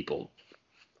get people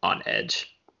on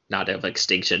edge, not of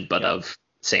extinction, but of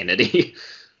sanity.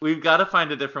 We've got to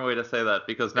find a different way to say that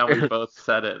because now we both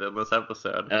said it in this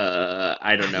episode.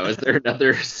 I don't know. Is there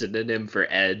another synonym for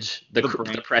edge? The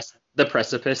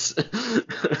precipice.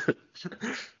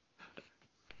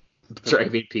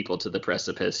 Driving people to the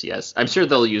precipice. Yes, I'm sure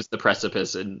they'll use the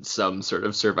precipice in some sort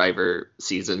of Survivor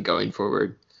season going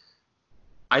forward.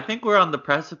 I think we're on the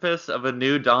precipice of a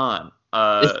new dawn.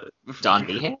 Don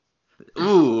Meehan?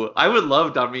 Ooh, I would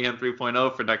love Don Meehan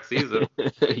 3.0 for next season.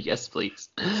 Yes, please.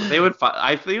 They would.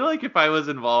 I feel like if I was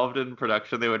involved in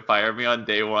production, they would fire me on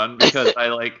day one because I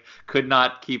like could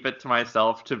not keep it to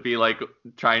myself to be like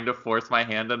trying to force my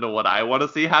hand into what I want to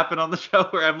see happen on the show.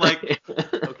 Where I'm like,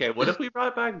 okay, what if we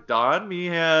brought back Don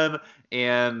Meehan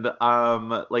and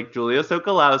like Julia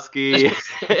Sokolowski?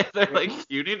 They're like,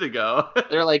 you need to go.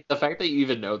 They're like, the fact that you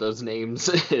even know those names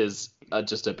is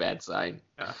just a bad sign.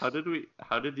 Yeah, how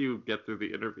did you get through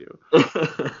the interview?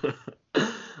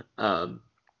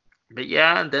 But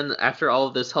yeah, and then after all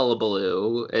of this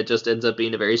hullabaloo, it just ends up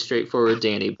being a very straightforward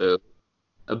Danny boot.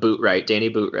 Danny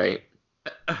Bootwright.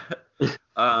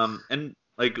 And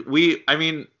like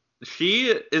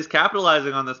she is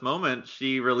capitalizing on this moment.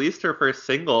 She released her first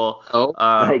single.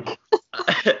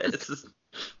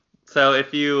 So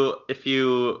if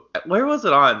you where was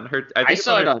it on? I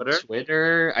saw it on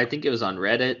Twitter. I think it was on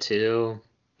Reddit too.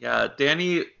 Yeah,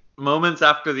 Danny, moments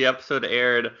after the episode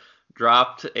aired,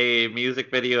 dropped a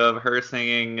music video of her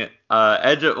singing lip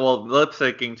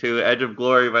syncing to Edge of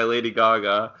Glory by Lady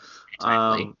Gaga.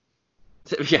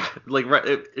 Yeah, like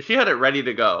she had it ready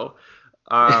to go.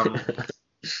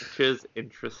 Which is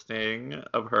interesting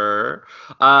of her.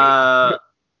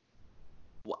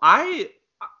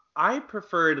 I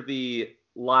preferred the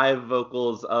live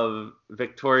vocals of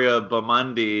Victoria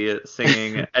Bamundi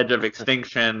singing Edge of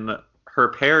Extinction, her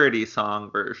parody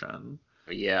song version.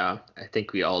 Yeah, I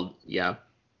think we all,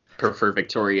 prefer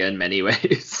Victoria in many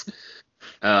ways.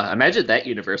 Imagine that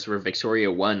universe where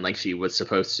Victoria won like she was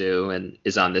supposed to and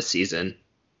is on this season.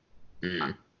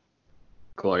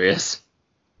 Glorious.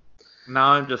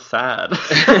 Now I'm just sad.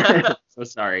 So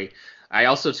sorry. I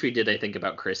also tweeted, I think,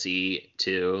 about Chrissy,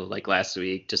 too, like last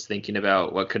week, just thinking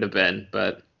about what could have been,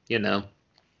 but, in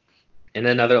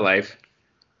another life.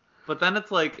 But then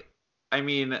it's like, I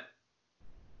mean,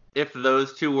 if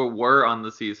those two were on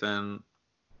the season,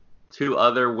 2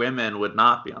 other women would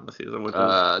not be on the season.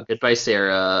 Goodbye,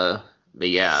 Sarah. But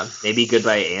yeah, maybe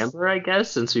goodbye, Amber, I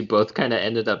guess, since we both kind of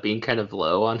ended up being kind of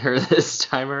low on her this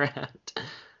time around.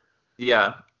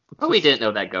 Yeah. But we didn't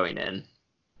know that going in.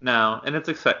 No, and it's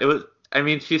exciting. It was. I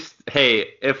mean,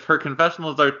 if her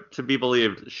confessionals are to be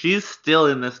believed, she's still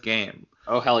in this game.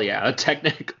 Oh, hell yeah.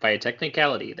 By a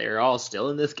technicality, they're all still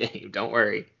in this game. Don't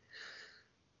worry.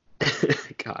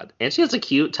 God. And she has a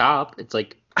cute top. It's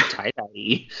like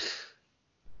tie-dye.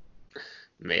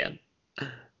 Man.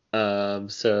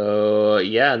 So,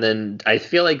 yeah, and then I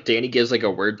feel like Danny gives like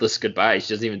a wordless goodbye.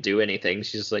 She doesn't even do anything.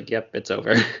 She's just like, yep, it's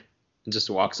over. And just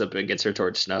walks up and gets her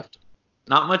torch snuffed.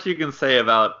 Not much you can say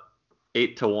about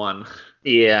 8-1.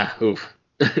 Yeah, oof.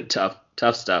 Tough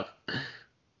stuff.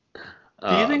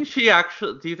 Do you think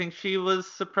she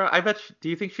was surprised? Do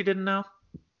you think she didn't know?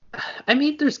 I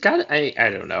mean, I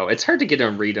don't know. It's hard to get a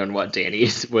read on what Danny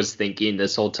was thinking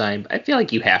this whole time. I feel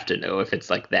like you have to know if it's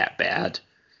like that bad.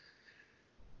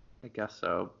 I guess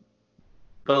so.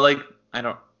 But like, I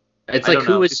don't. It's like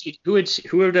who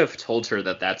would have told her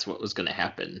that that's what was going to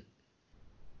happen?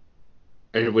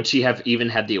 Or would she have even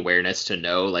had the awareness to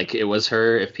know, like, it was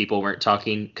her if people weren't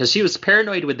talking? Because she was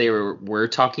paranoid when they were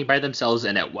talking by themselves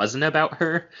and it wasn't about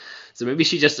her. So maybe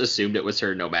she just assumed it was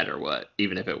her no matter what,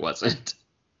 even if it wasn't.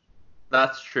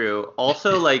 That's true.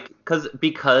 Also, like,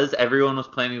 because everyone was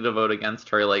planning to vote against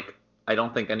her, like, I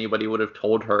don't think anybody would have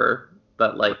told her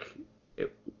that, like,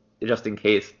 just in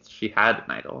case she had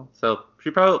an idol. So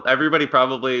everybody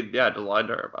probably, just lied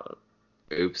to her about it.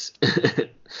 Oops.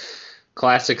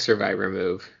 Classic Survivor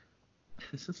move.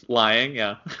 Lying,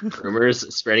 yeah.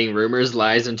 Spreading rumors,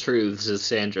 lies, and truths, as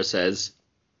Sandra says.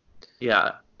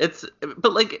 Yeah.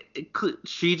 But like,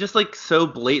 she just like so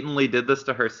blatantly did this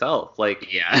to herself.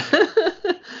 Like, yeah.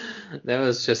 That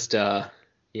was just,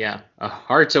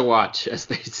 hard to watch, as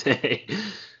they say.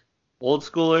 Old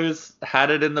schoolers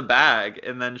had it in the bag,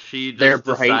 and then she just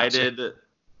decided.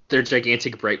 They're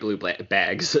gigantic bright blue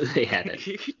bags. They had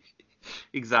it.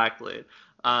 Exactly.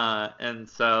 And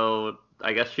so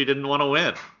I guess she didn't want to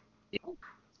win. Yeah.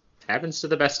 Happens to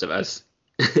the best of us,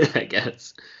 I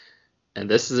guess. And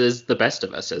this is the best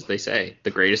of us, as they say.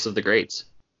 The greatest of the greats.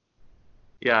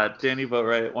 Yeah, Danny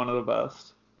Boatwright, one of the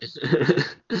best.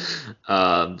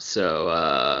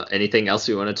 Anything else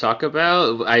we want to talk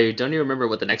about? I don't even remember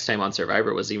what the next time on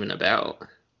Survivor was even about.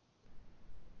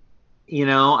 You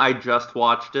know, I just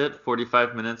watched it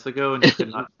 45 minutes ago and could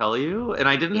not tell you, and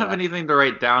I didn't have anything to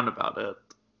write down about it.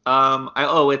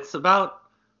 It's about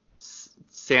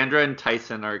Sandra and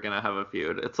Tyson are gonna have a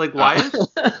feud. It's like, why is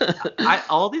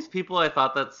all these people I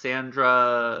thought that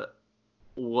Sandra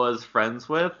was friends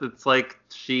with, it's like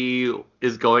she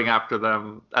is going after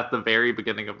them at the very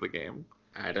beginning of the game.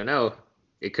 I don't know.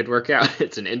 It could work out.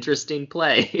 It's an interesting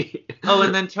play. Oh,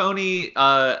 and then Tony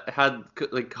had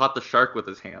caught the shark with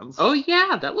his hands. Oh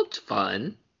yeah, that looked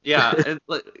fun. Yeah, it's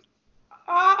like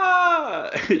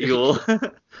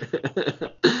Yul.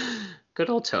 Good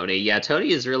old Tony. Yeah, Tony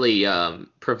is really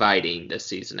providing this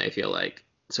season, I feel like,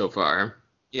 so far.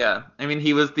 Yeah, I mean,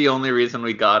 he was the only reason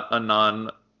we got a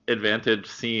non-advantage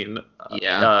scene.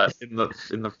 In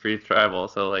the pre-tribal,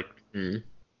 so like,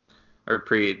 or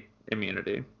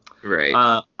pre-immunity. Right.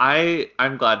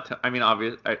 I'm glad.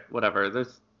 Obviously, whatever.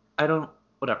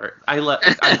 I'm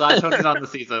glad Tony's on the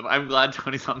season. I'm glad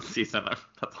Tony's on the season.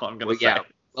 That's all I'm gonna say. Yeah,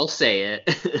 we'll say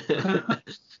it.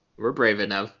 We're brave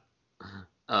enough.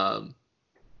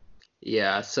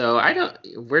 Yeah. So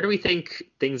where do we think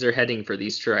things are heading for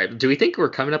these tribes? Do we think we're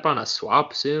coming up on a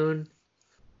swap soon?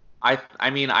 I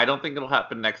don't think it'll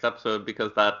happen next episode because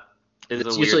that is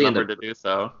it's a weird number to do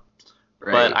so.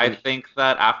 Right. But I think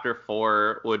that after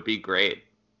 4 would be great.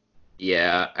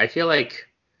 Yeah, I feel like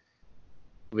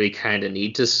we kind of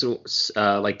need to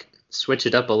switch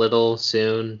it up a little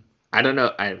soon. I don't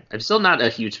know. I'm still not a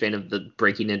huge fan of the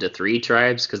breaking into 3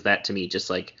 tribes because that to me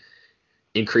just like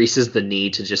increases the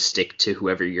need to just stick to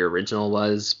whoever your original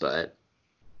was. But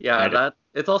yeah,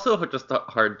 it's also just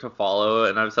hard to follow.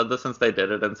 And I've said this since they did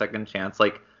it in Second Chance.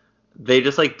 Like, they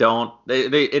just like don't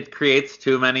it creates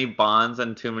too many bonds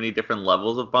and too many different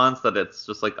levels of bonds that it's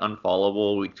just like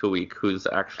unfollowable week to week who's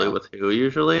actually with who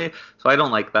usually. So I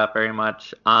don't like that very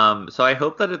much. So I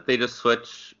hope that if they just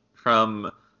switch from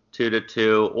 2 to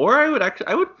 2, or I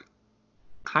would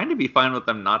kind of be fine with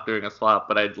them not doing a swap,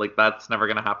 but that's never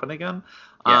gonna happen again.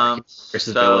 Yeah,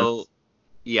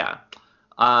 yeah.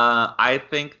 I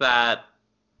think that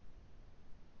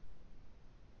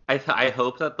I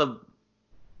hope that the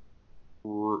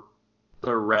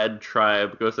red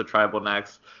tribe goes to tribal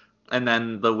next, and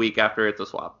then the week after it's a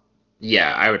swap.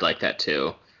 Yeah, I would like that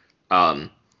too.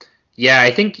 Yeah,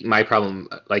 I think my problem,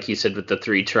 like you said, with the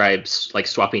 3 tribes, like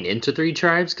swapping into 3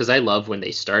 tribes, because I love when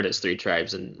they start as 3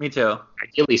 tribes, and me too.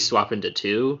 Ideally swap into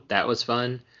 2. That was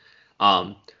fun.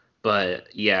 But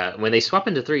yeah, when they swap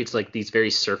into 3, it's like these very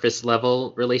surface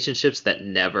level relationships that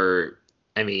never.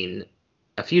 I mean,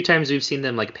 a few times we've seen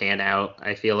them like pan out,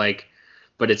 I feel like.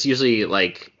 But it's usually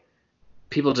like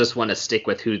people just want to stick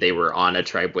with who they were on a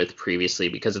tribe with previously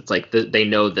because it's like they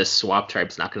know this swap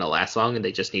tribe's not going to last long and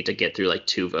they just need to get through like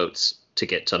 2 votes to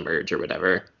get to merge or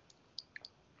whatever.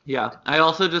 Yeah, I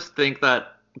also just think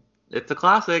that it's a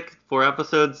classic. 4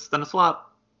 episodes, then a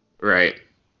swap. Right.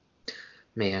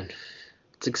 Man,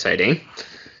 it's exciting.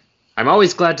 I'm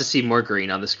always glad to see more green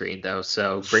on the screen, though,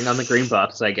 so bring on the green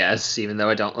buffs, I guess, even though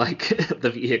I don't like the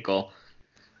vehicle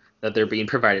that they're being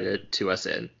provided to us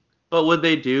in. But would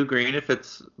they do green if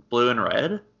it's blue and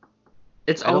red?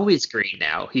 It's always green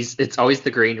now. It's always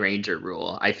the Green Ranger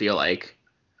rule, I feel like.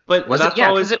 But that's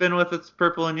always been with its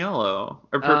purple and yellow.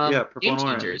 Purple Game and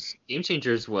orange. Changers. Game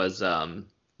Changers was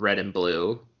red and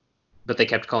blue, but they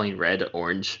kept calling red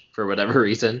orange for whatever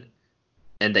reason.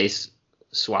 And they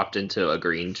swapped into a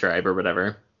green tribe or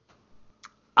whatever.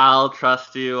 I'll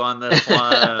trust you on this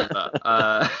one.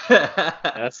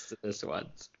 That's this one.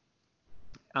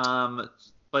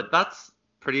 But that's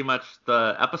pretty much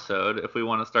the episode if we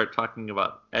want to start talking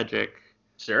about Edgic.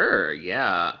 Sure,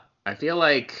 yeah. I feel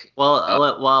like...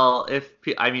 Well,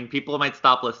 people might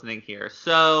stop listening here.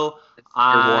 So,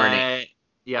 warning.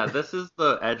 Yeah, this is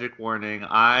the Edgic warning.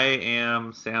 I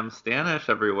am Sam Stanish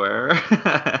everywhere.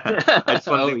 I just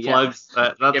want Oh to do yeah, plugs.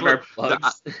 That's give our what.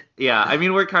 plugs. Yeah, I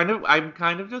mean, I'm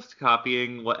kind of just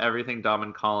copying what everything Dom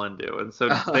and Colin do, and so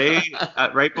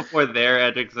right before their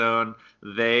Edgic zone,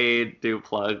 they do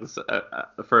plugs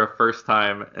for a first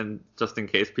time, and just in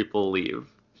case people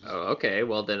leave. Oh, okay.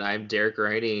 Well, then I'm Derek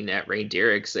writing at Rain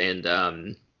Derek's,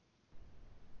 and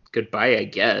goodbye, I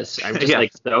guess. I'm just Yeah.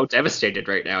 like so devastated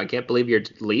right now. I can't believe you're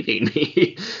leaving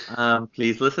me.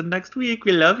 Please listen next week.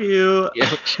 We love you.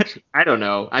 Yeah, I don't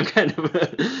know. I'm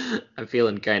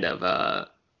feeling kind of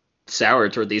sour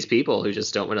toward these people who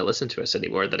just don't want to listen to us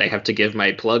anymore. That I have to give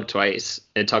my plug twice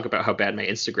and talk about how bad my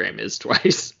Instagram is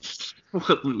twice.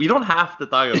 We don't have to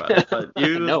talk about it, but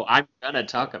you. No, I'm gonna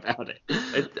talk about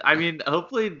it. I mean,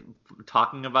 hopefully,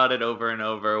 talking about it over and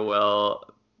over will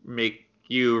make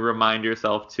you remind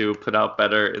yourself to put out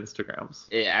better Instagrams.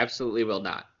 It absolutely will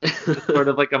not. Sort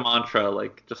of like a mantra,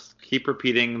 like just keep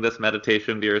repeating this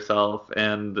meditation to yourself,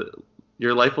 and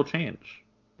your life will change.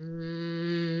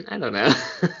 I don't know.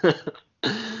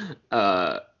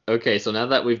 Okay, so now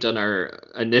that we've done our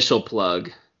initial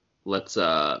plug, let's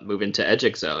move into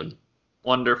Edgic Zone.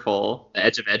 Wonderful. The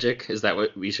Edge of Edgic, is that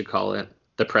what we should call it?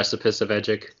 The precipice of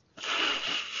Edgic?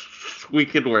 We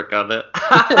could work on it.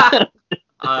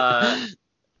 I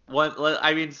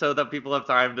mean, so that people have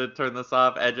time to turn this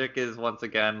off, Edgic is once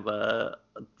again the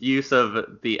use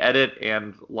of the edit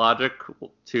and logic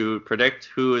to predict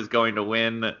who is going to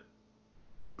win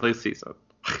this season.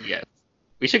 Yes.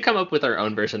 We should come up with our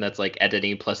own version that's like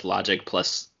editing plus logic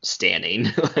plus standing.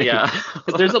 Yeah.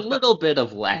 Because there's a little bit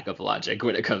of lack of logic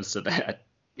when it comes to that.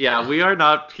 Yeah, we are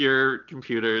not pure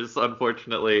computers,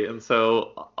 unfortunately, and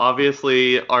so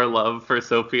obviously our love for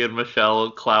Sophie and Michelle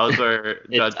clouds our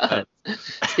judgment.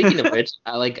 Speaking of which,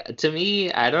 to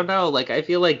me, I don't know, like I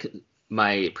feel like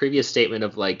my previous statement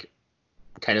of like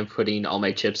kind of putting all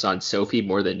my chips on Sophie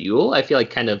more than Yul, I feel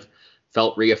like kind of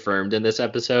felt reaffirmed in this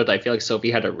episode. I feel like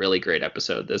Sophie had a really great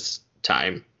episode this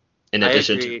time, in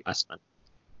addition to the last one.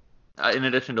 In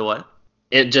addition to what?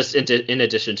 In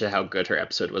addition to how good her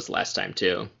episode was last time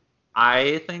too.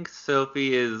 I think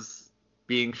Sophie is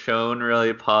being shown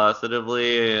really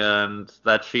positively, and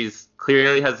that she's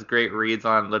clearly has great reads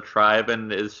on the tribe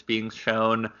and is being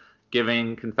shown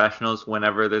giving confessionals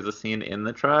whenever there's a scene in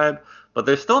the tribe. But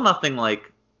there's still nothing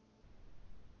like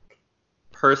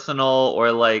personal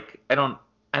or like I don't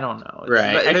know.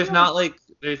 Right. There's not like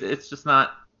it's just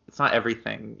not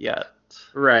everything yet.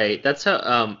 Right. That's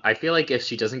how I feel like if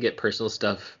she doesn't get personal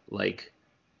stuff like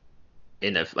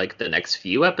in the next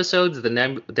few episodes,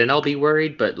 then I'll be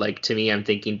worried. But like to me, I'm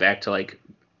thinking back to like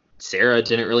Sarah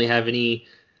didn't really have any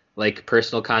like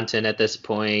personal content at this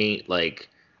point. Like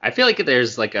I feel like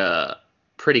there's like a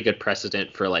pretty good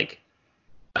precedent for like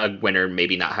a winner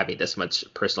maybe not having this much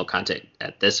personal content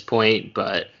at this point.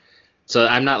 But so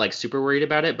I'm not like super worried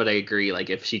about it. But I agree. Like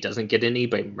if she doesn't get any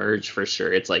by merge for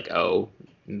sure, it's like, oh,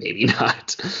 maybe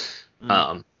not.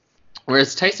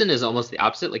 Whereas Tyson is almost the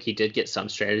opposite. Like he did get some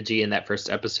strategy in that first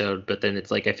episode, but then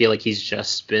it's like I feel like he's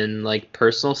just been like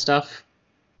personal stuff,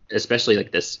 especially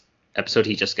like this episode.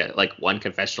 He just got like one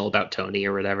confessional about Tony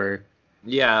or whatever.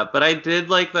 Yeah, but I did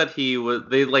like that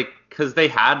because they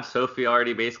had Sophie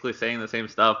already basically saying the same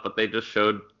stuff, but they just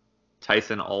showed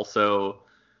Tyson also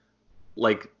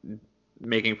like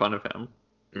making fun of him.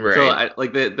 Right. So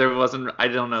there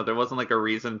wasn't like a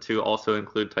reason to also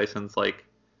include Tyson's like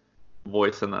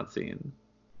voice in that scene.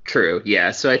 True.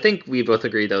 Yeah. So I think we both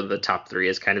agree though the top three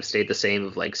has kind of stayed the same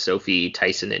of like Sophie,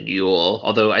 Tyson, and Yul.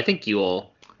 Although I think Yul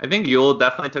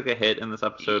definitely took a hit in this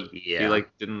episode. Yeah.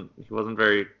 He wasn't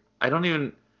very.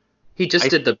 He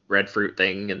just did the breadfruit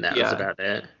thing, and that was about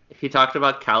it. He talked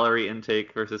about calorie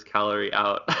intake versus calorie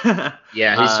out.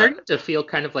 Yeah, he's starting to feel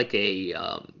kind of like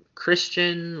a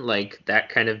Christian, like that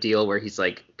kind of deal where he's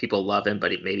like people love him,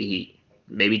 but maybe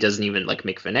he doesn't even like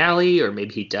make finale, or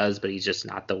maybe he does, but he's just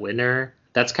not the winner.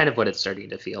 That's kind of what it's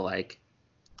starting to feel like.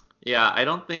 Yeah, I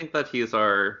don't think that he's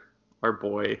our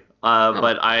boy,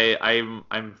 but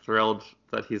I'm thrilled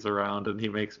that he's around, and he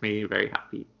makes me very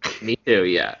happy. Me too,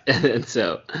 yeah. And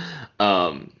so,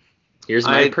 here's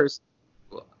my person.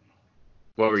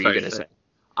 What were you gonna say?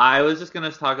 I was just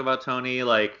gonna talk about Tony.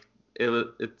 Like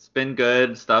it's been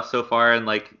good stuff so far, and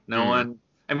like no one.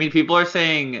 I mean, people are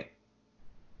saying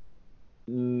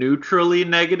neutrally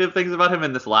negative things about him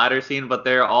in this latter scene, but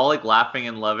they're all like laughing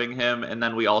and loving him. And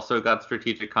then we also got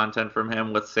strategic content from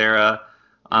him with Sarah.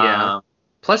 Yeah.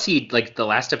 Plus, he like the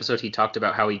last episode he talked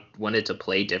about how he wanted to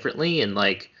play differently, and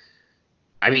like,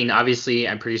 I mean, obviously,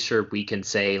 I'm pretty sure we can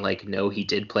say like, no, he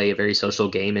did play a very social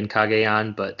game in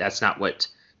Cagayan, but that's not what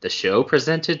the show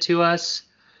presented to us.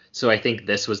 So I think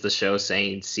this was the show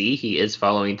saying, see, he is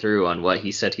following through on what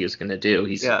he said he was going to do.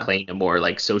 He's playing a more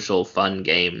like social fun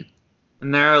game.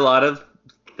 And there are a lot of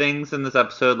things in this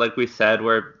episode, like we said,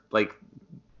 where like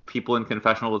people in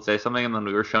confessional would say something and then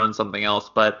we were shown something else.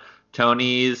 But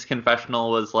Tony's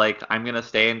confessional was like, I'm going to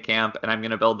stay in camp and I'm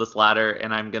going to build this ladder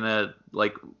and I'm going to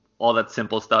like all that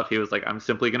simple stuff. He was like, I'm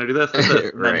simply going to do this and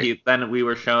this. And then we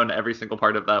were shown every single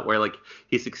part of that where like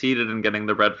he succeeded in getting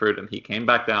the breadfruit and he came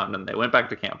back down and they went back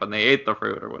to camp and they ate the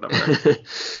fruit or whatever.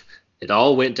 It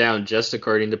all went down just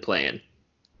according to plan.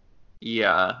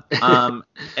 Yeah. But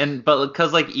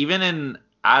because like even in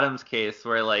Adam's case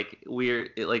where like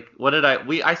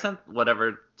I sent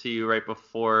whatever to you right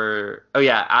before. Oh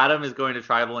yeah, Adam is going to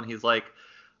tribal and he's like,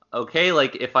 okay,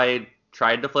 like if I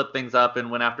tried to flip things up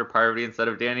and went after Parvati instead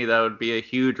of Danny, that would be a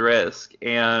huge risk.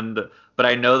 But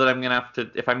I know that I'm gonna have to,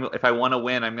 if I want to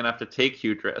win, I'm gonna have to take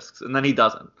huge risks. And then he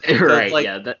doesn't. So right? Like,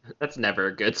 yeah, that's never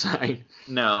a good sign.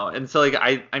 No, and so like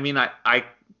I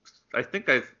think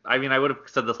I would have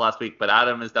said this last week, but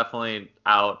Adam is definitely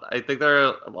out. I think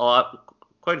there are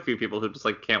quite a few people who just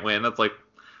like can't win. It's like,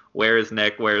 where is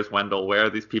Nick? Where is Wendell? Where are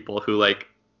these people who like,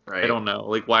 I don't know,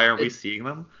 like why aren't we seeing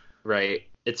them? Right.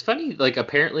 It's funny, like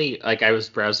apparently, like I was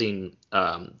browsing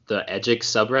the Edgic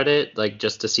subreddit, like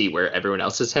just to see where everyone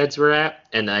else's heads were at,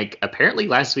 and like apparently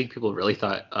last week people really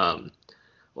thought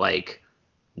like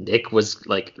Nick was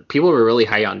like, people were really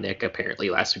high on Nick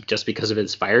apparently last week just because of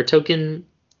his fire token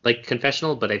like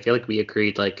confessional, but I feel like we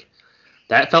agreed like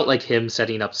that felt like him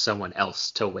setting up someone else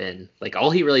to win. Like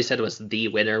all he really said was the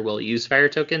winner will use fire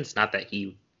tokens, not that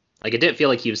he, like it didn't feel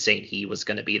like he was saying he was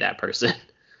going to be that person.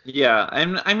 Yeah,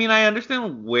 I mean, I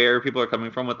understand where people are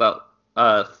coming from with that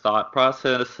thought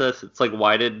process. It's like,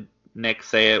 why did Nick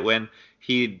say it when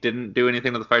he didn't do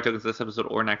anything with the fire tokens this episode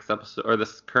or next episode or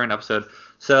this current episode?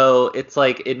 So it's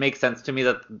like, it makes sense to me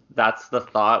that that's the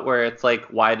thought where it's like,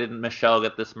 why didn't Michelle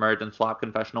get this merge and swap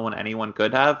confessional when anyone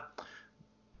could have?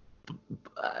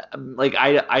 Like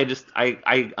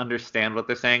I understand what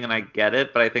they're saying and I get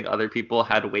it, but I think other people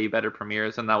had way better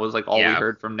premieres and that was like all we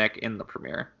heard from Nick in the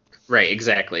premiere. Right,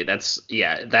 exactly.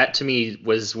 That to me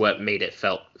was what made it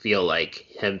feel like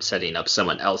him setting up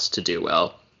someone else to do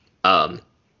well.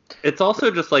 It's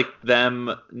also just like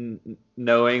them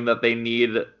knowing that they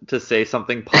need to say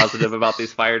something positive about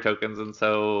these fire tokens, and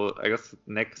so I guess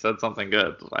Nick said something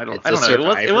good. I don't know.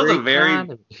 It was a very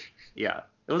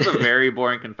it was a very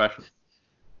boring confession.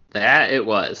 That it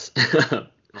was.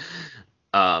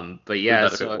 But yeah,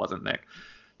 so it wasn't Nick.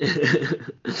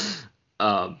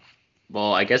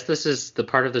 Well, I guess this is the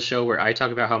part of the show where I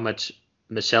talk about how much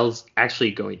Michelle's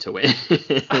actually going to win.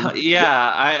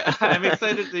 I'm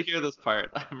excited to hear this part.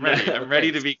 I'm ready. I'm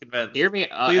ready to be convinced. Hear me.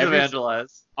 Please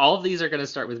evangelize. All of these are going to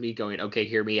start with me going, okay,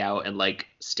 hear me out, and like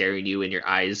staring you in your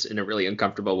eyes in a really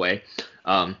uncomfortable way.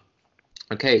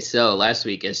 Okay, so last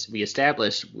week, as we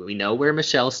established, we know where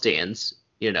Michelle stands.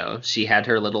 You know, she had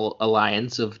her little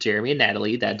alliance of Jeremy and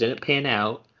Natalie. That didn't pan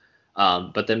out.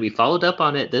 But then we followed up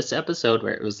on it this episode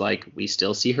where it was like, we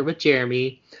still see her with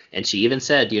Jeremy. And she even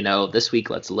said, you know, this week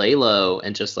let's lay low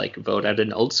and just like vote out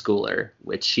an old schooler,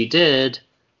 which she did.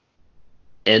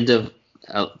 There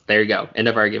you go. End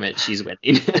of argument. She's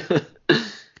winning.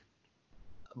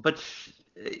 But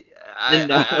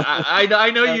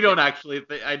I know you don't actually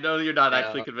I know you're not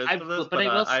actually convinced of this,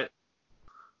 but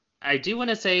I do want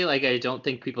to say, like, I don't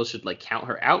think people should, like, count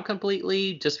her out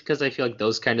completely, just because I feel like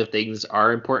those kind of things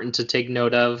are important to take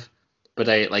note of. But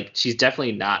she's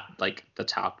definitely not, like, the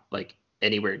top, like,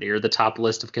 anywhere near the top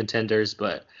list of contenders.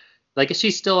 But, like,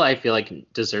 she still, I feel like,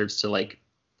 deserves to, like,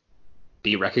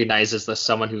 be recognized as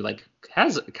someone who, like,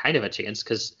 has kind of a chance,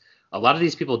 because a lot of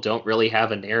these people don't really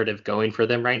have a narrative going for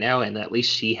them right now, and at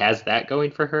least she has that going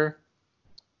for her.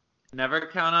 Never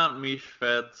count out Mish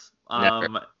Fitz.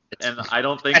 And I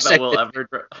don't think that we'll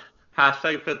ever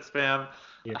hashtag FitzFam.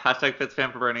 Yeah. Hashtag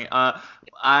FitzFam for Bernie.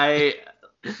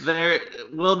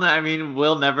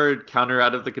 We'll never counter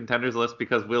out of the contenders list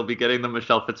because we'll be getting the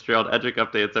Michelle Fitzgerald Edgic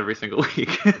updates every single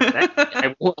week.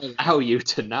 I won't allow you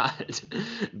to not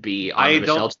be on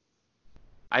Michelle.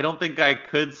 I don't think I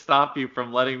could stop you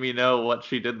from letting me know what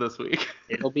she did this week.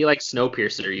 It'll be like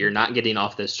Snowpiercer. You're not getting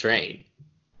off this train.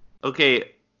 Okay.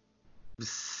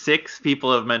 6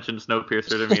 people have mentioned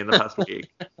Snowpiercer to me in the past week.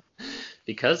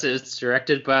 Because it's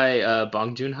directed by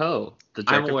Bong Joon-ho, the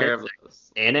director. I'm aware of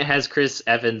this. And it has Chris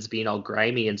Evans being all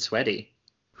grimy and sweaty.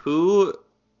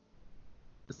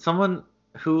 Someone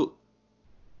who,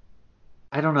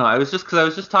 I don't know. I was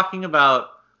just talking about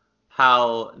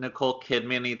how Nicole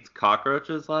Kidman eats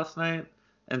cockroaches last night,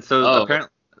 and so apparently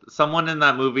someone in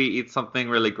that movie eats something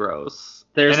really gross.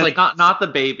 There's and it's not the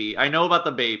baby. I know about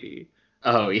the baby.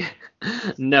 Oh yeah.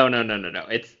 No, no, no, no, no.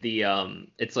 It's the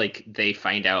it's like they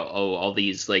find out, oh, all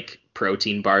these like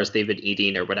protein bars they've been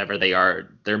eating or whatever they are,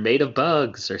 they're made of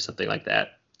bugs or something like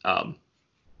that.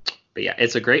 But yeah,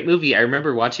 it's a great movie. I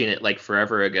remember watching it like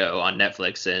forever ago on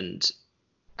Netflix, and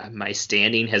my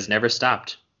standing has never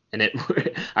stopped. And it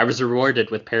I was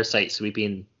rewarded with Parasite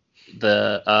sweeping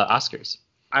the Oscars.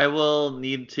 I will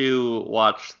need to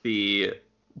watch the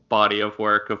body of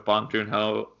work of Bong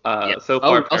Joon-ho. Yeah. So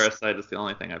far, Also, Parasite is the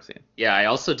only thing I've seen. yeah, I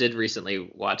also did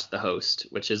recently watch The Host,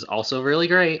 which is also really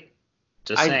great.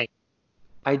 Just saying.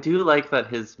 I do like that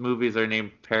his movies are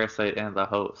named Parasite and The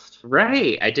Host.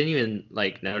 Right. I didn't even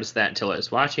like notice that until I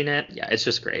was watching it. Yeah, it's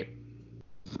just great.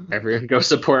 Everyone go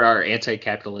support our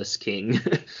anti-capitalist king.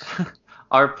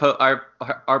 Our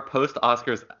post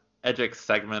Oscars Edgic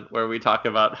segment where we talk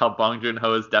about how Bong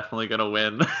Joon-ho is definitely gonna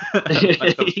win.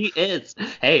 He is.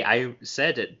 Hey, I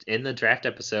said it in the draft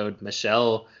episode.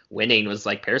 Michelle winning was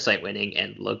like Parasite winning,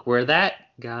 and look where that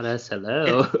got us.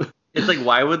 Hello. It's like,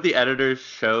 why would the editors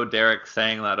show Derek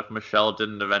saying that if Michelle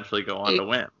didn't eventually go on to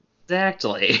win?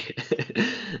 Exactly.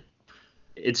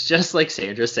 It's just like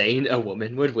Sandra saying a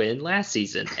woman would win last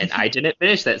season, and I didn't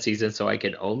finish that season, so I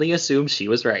can only assume she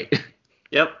was right.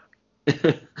 Yep.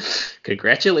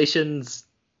 Congratulations.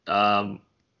 Who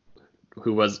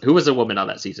was a woman on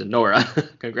that season? Nora.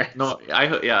 Congrats. No,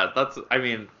 that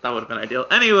would have been ideal.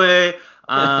 Anyway,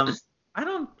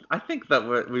 I think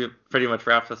that we pretty much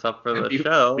wrapped this up for the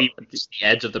show. We reached the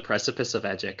edge of the precipice of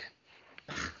Edgic.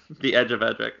 The edge of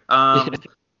Edgic.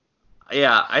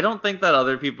 Yeah, I don't think that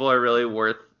other people are really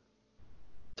worth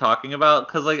talking about,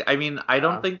 because, like, I mean, I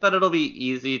don't think that it'll be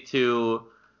easy to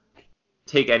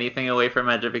take anything away from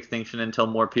Edge of Extinction until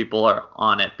more people are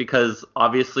on it, because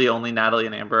obviously only Natalie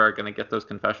and Amber are going to get those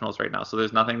confessionals right now, so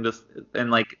there's nothing and,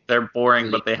 like, they're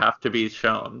boring, but they have to be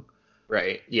shown.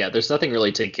 Right. Yeah, there's nothing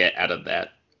really to get out of that,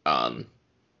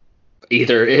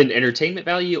 either in entertainment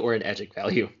value or in Edgic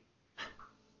value.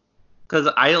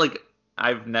 Because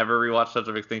I've never rewatched Edge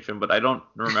of Extinction, but I don't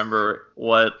remember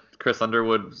what Chris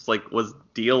Underwood's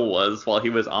deal was while he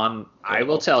was on. I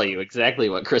will tell you exactly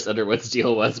what Chris Underwood's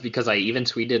deal was, because I even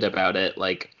tweeted about it.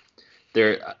 Like,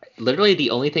 literally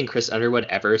the only thing Chris Underwood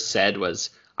ever said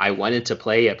was, "I wanted to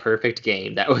play a perfect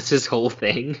game." That was his whole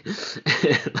thing.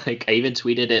 Like, I even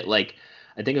tweeted it, like,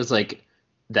 I think it was like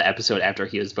the episode after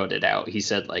he was voted out. He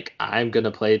said, like, I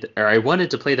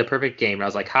wanted to play the perfect game. And I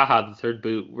was like, haha, the third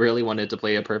boot really wanted to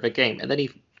play a perfect game. And then he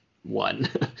won.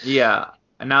 Yeah.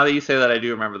 And now that you say that, I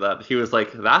do remember that. He was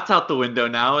like, that's out the window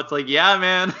now. It's like, yeah,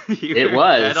 man. It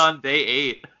was. Dead on day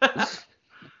 8.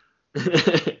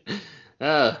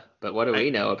 But what do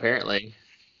we know, apparently?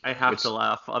 I have to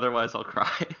laugh. Otherwise, I'll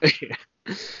cry.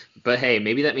 But hey,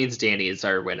 maybe that means Danny is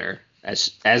our winner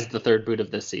as the third boot of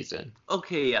this season.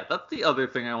 Okay, yeah, that's the other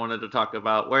thing I wanted to talk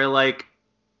about, where, like,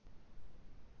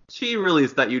 she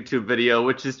released that YouTube video,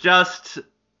 which is just,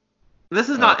 this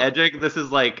is not Edgic, this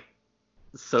is, like,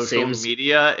 social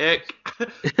media-ick.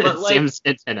 But, like, Sam's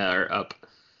antenna are up.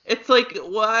 It's like,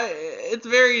 why? It's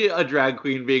very a drag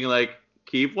queen being like,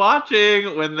 keep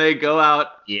watching when they go out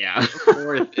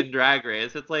fourth in Drag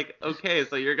Race. It's like, okay,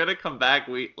 so you're gonna come back.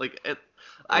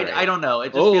 I don't know. It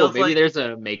just feels maybe like there's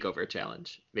a makeover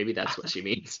challenge. Maybe that's what she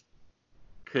means.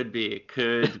 Could be.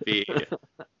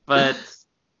 But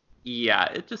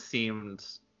yeah, it just seemed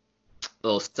a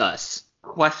little sus,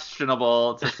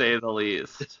 questionable to say the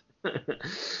least.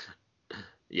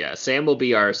 Yeah, Sam will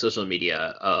be our social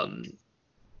media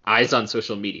eyes on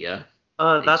social media.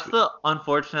 That's the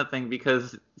unfortunate thing,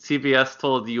 because CBS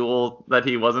told Yule that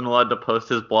he wasn't allowed to post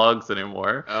his blogs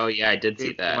anymore. Oh yeah, I did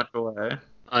see that. Much away.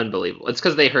 Unbelievable. It's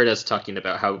because they heard us talking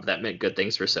about how that meant good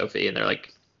things for Sophie, and they're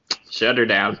like, shut her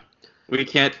down. We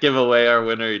can't give away our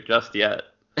winner just yet.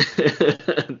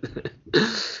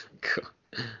 Cool.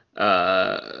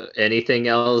 Anything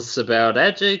else about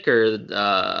Edgic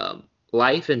or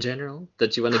life in general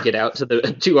that you want to get out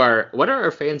to our, what are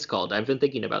our fans called? I've been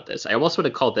thinking about this. I almost want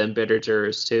to call them bitter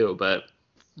jurors too, but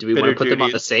do we want to put them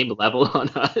on the same level on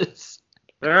us?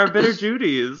 There are bitter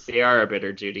Judies. They are a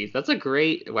bitter Judies. That's a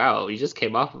great, wow, you just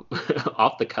came off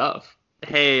the cuff.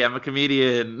 Hey, I'm a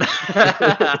comedian.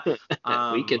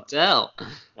 We could tell.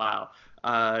 Wow.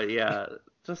 Yeah.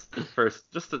 Just the first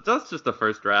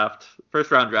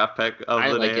round draft pick of I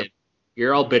the like name. it.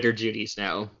 You're all bitter Judies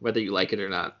now, whether you like it or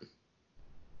not.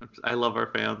 I love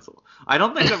our fans. I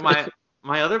don't think that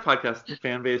my other podcast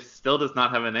fan base still does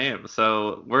not have a name,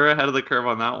 so we're ahead of the curve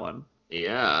on that one.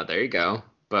 Yeah, there you go.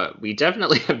 But we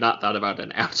definitely have not thought about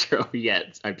an outro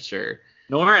yet, I'm sure.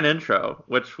 nor an intro,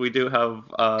 which we do have.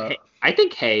 Hey, I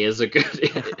think "hey" is a good.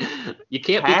 You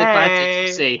can't beat the fact that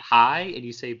you say hi and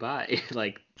you say bye.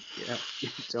 Like,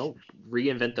 don't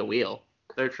reinvent the wheel.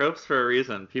 They're tropes for a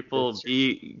reason. People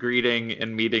be greeting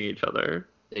and meeting each other.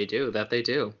 They do.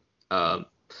 But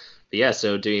yeah,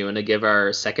 so do you want to give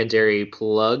our secondary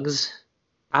plugs?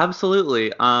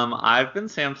 Absolutely. I've been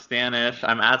Sam Stanish.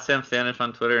 I'm at Sam Stanish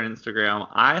on Twitter and Instagram.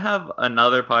 I have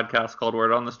another podcast called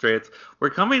Word on the Straits.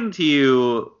 We're coming to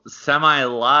you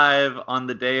semi-live on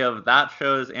the day of that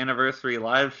show's anniversary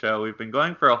live show. We've been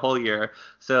going for a whole year,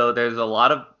 so there's a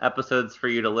lot of episodes for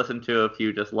you to listen to if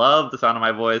you just love the sound of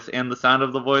my voice and the sound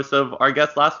of the voice of our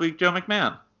guest last week, Joe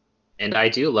McMahon. And I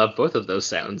do love both of those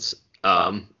sounds.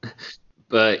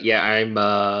 But yeah, I'm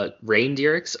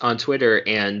Reindeerix on Twitter,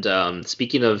 and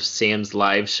speaking of Sam's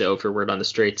live show for Word on the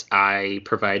Straits, I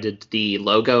provided the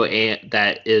logo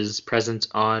that is present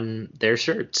on their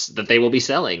shirts that they will be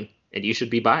selling, and you should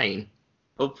be buying.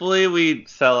 Hopefully we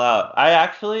sell out.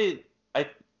 I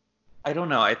don't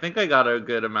know. I think I got a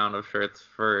good amount of shirts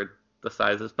for the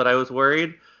sizes, but I was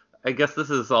worried. I guess this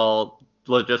is all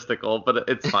logistical, but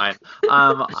it's fine.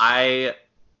 I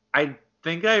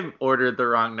think I ordered the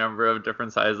wrong number of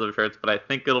different sizes of shirts, but I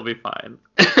think it'll be fine.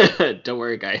 Don't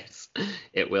worry, guys.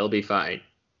 It will be fine.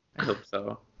 I hope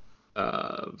so.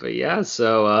 But yeah,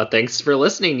 so thanks for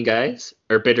listening, guys.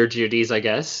 Or Bitter Judies, I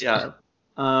guess. Yeah.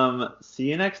 See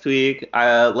you next week.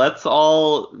 Let's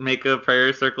all make a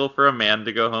prayer circle for a man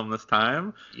to go home this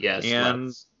time. Yes.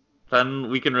 And then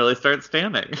we can really start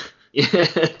standing. Yeah,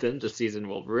 then the season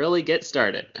will really get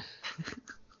started.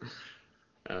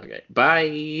 Okay.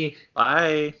 Bye.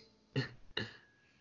 Bye.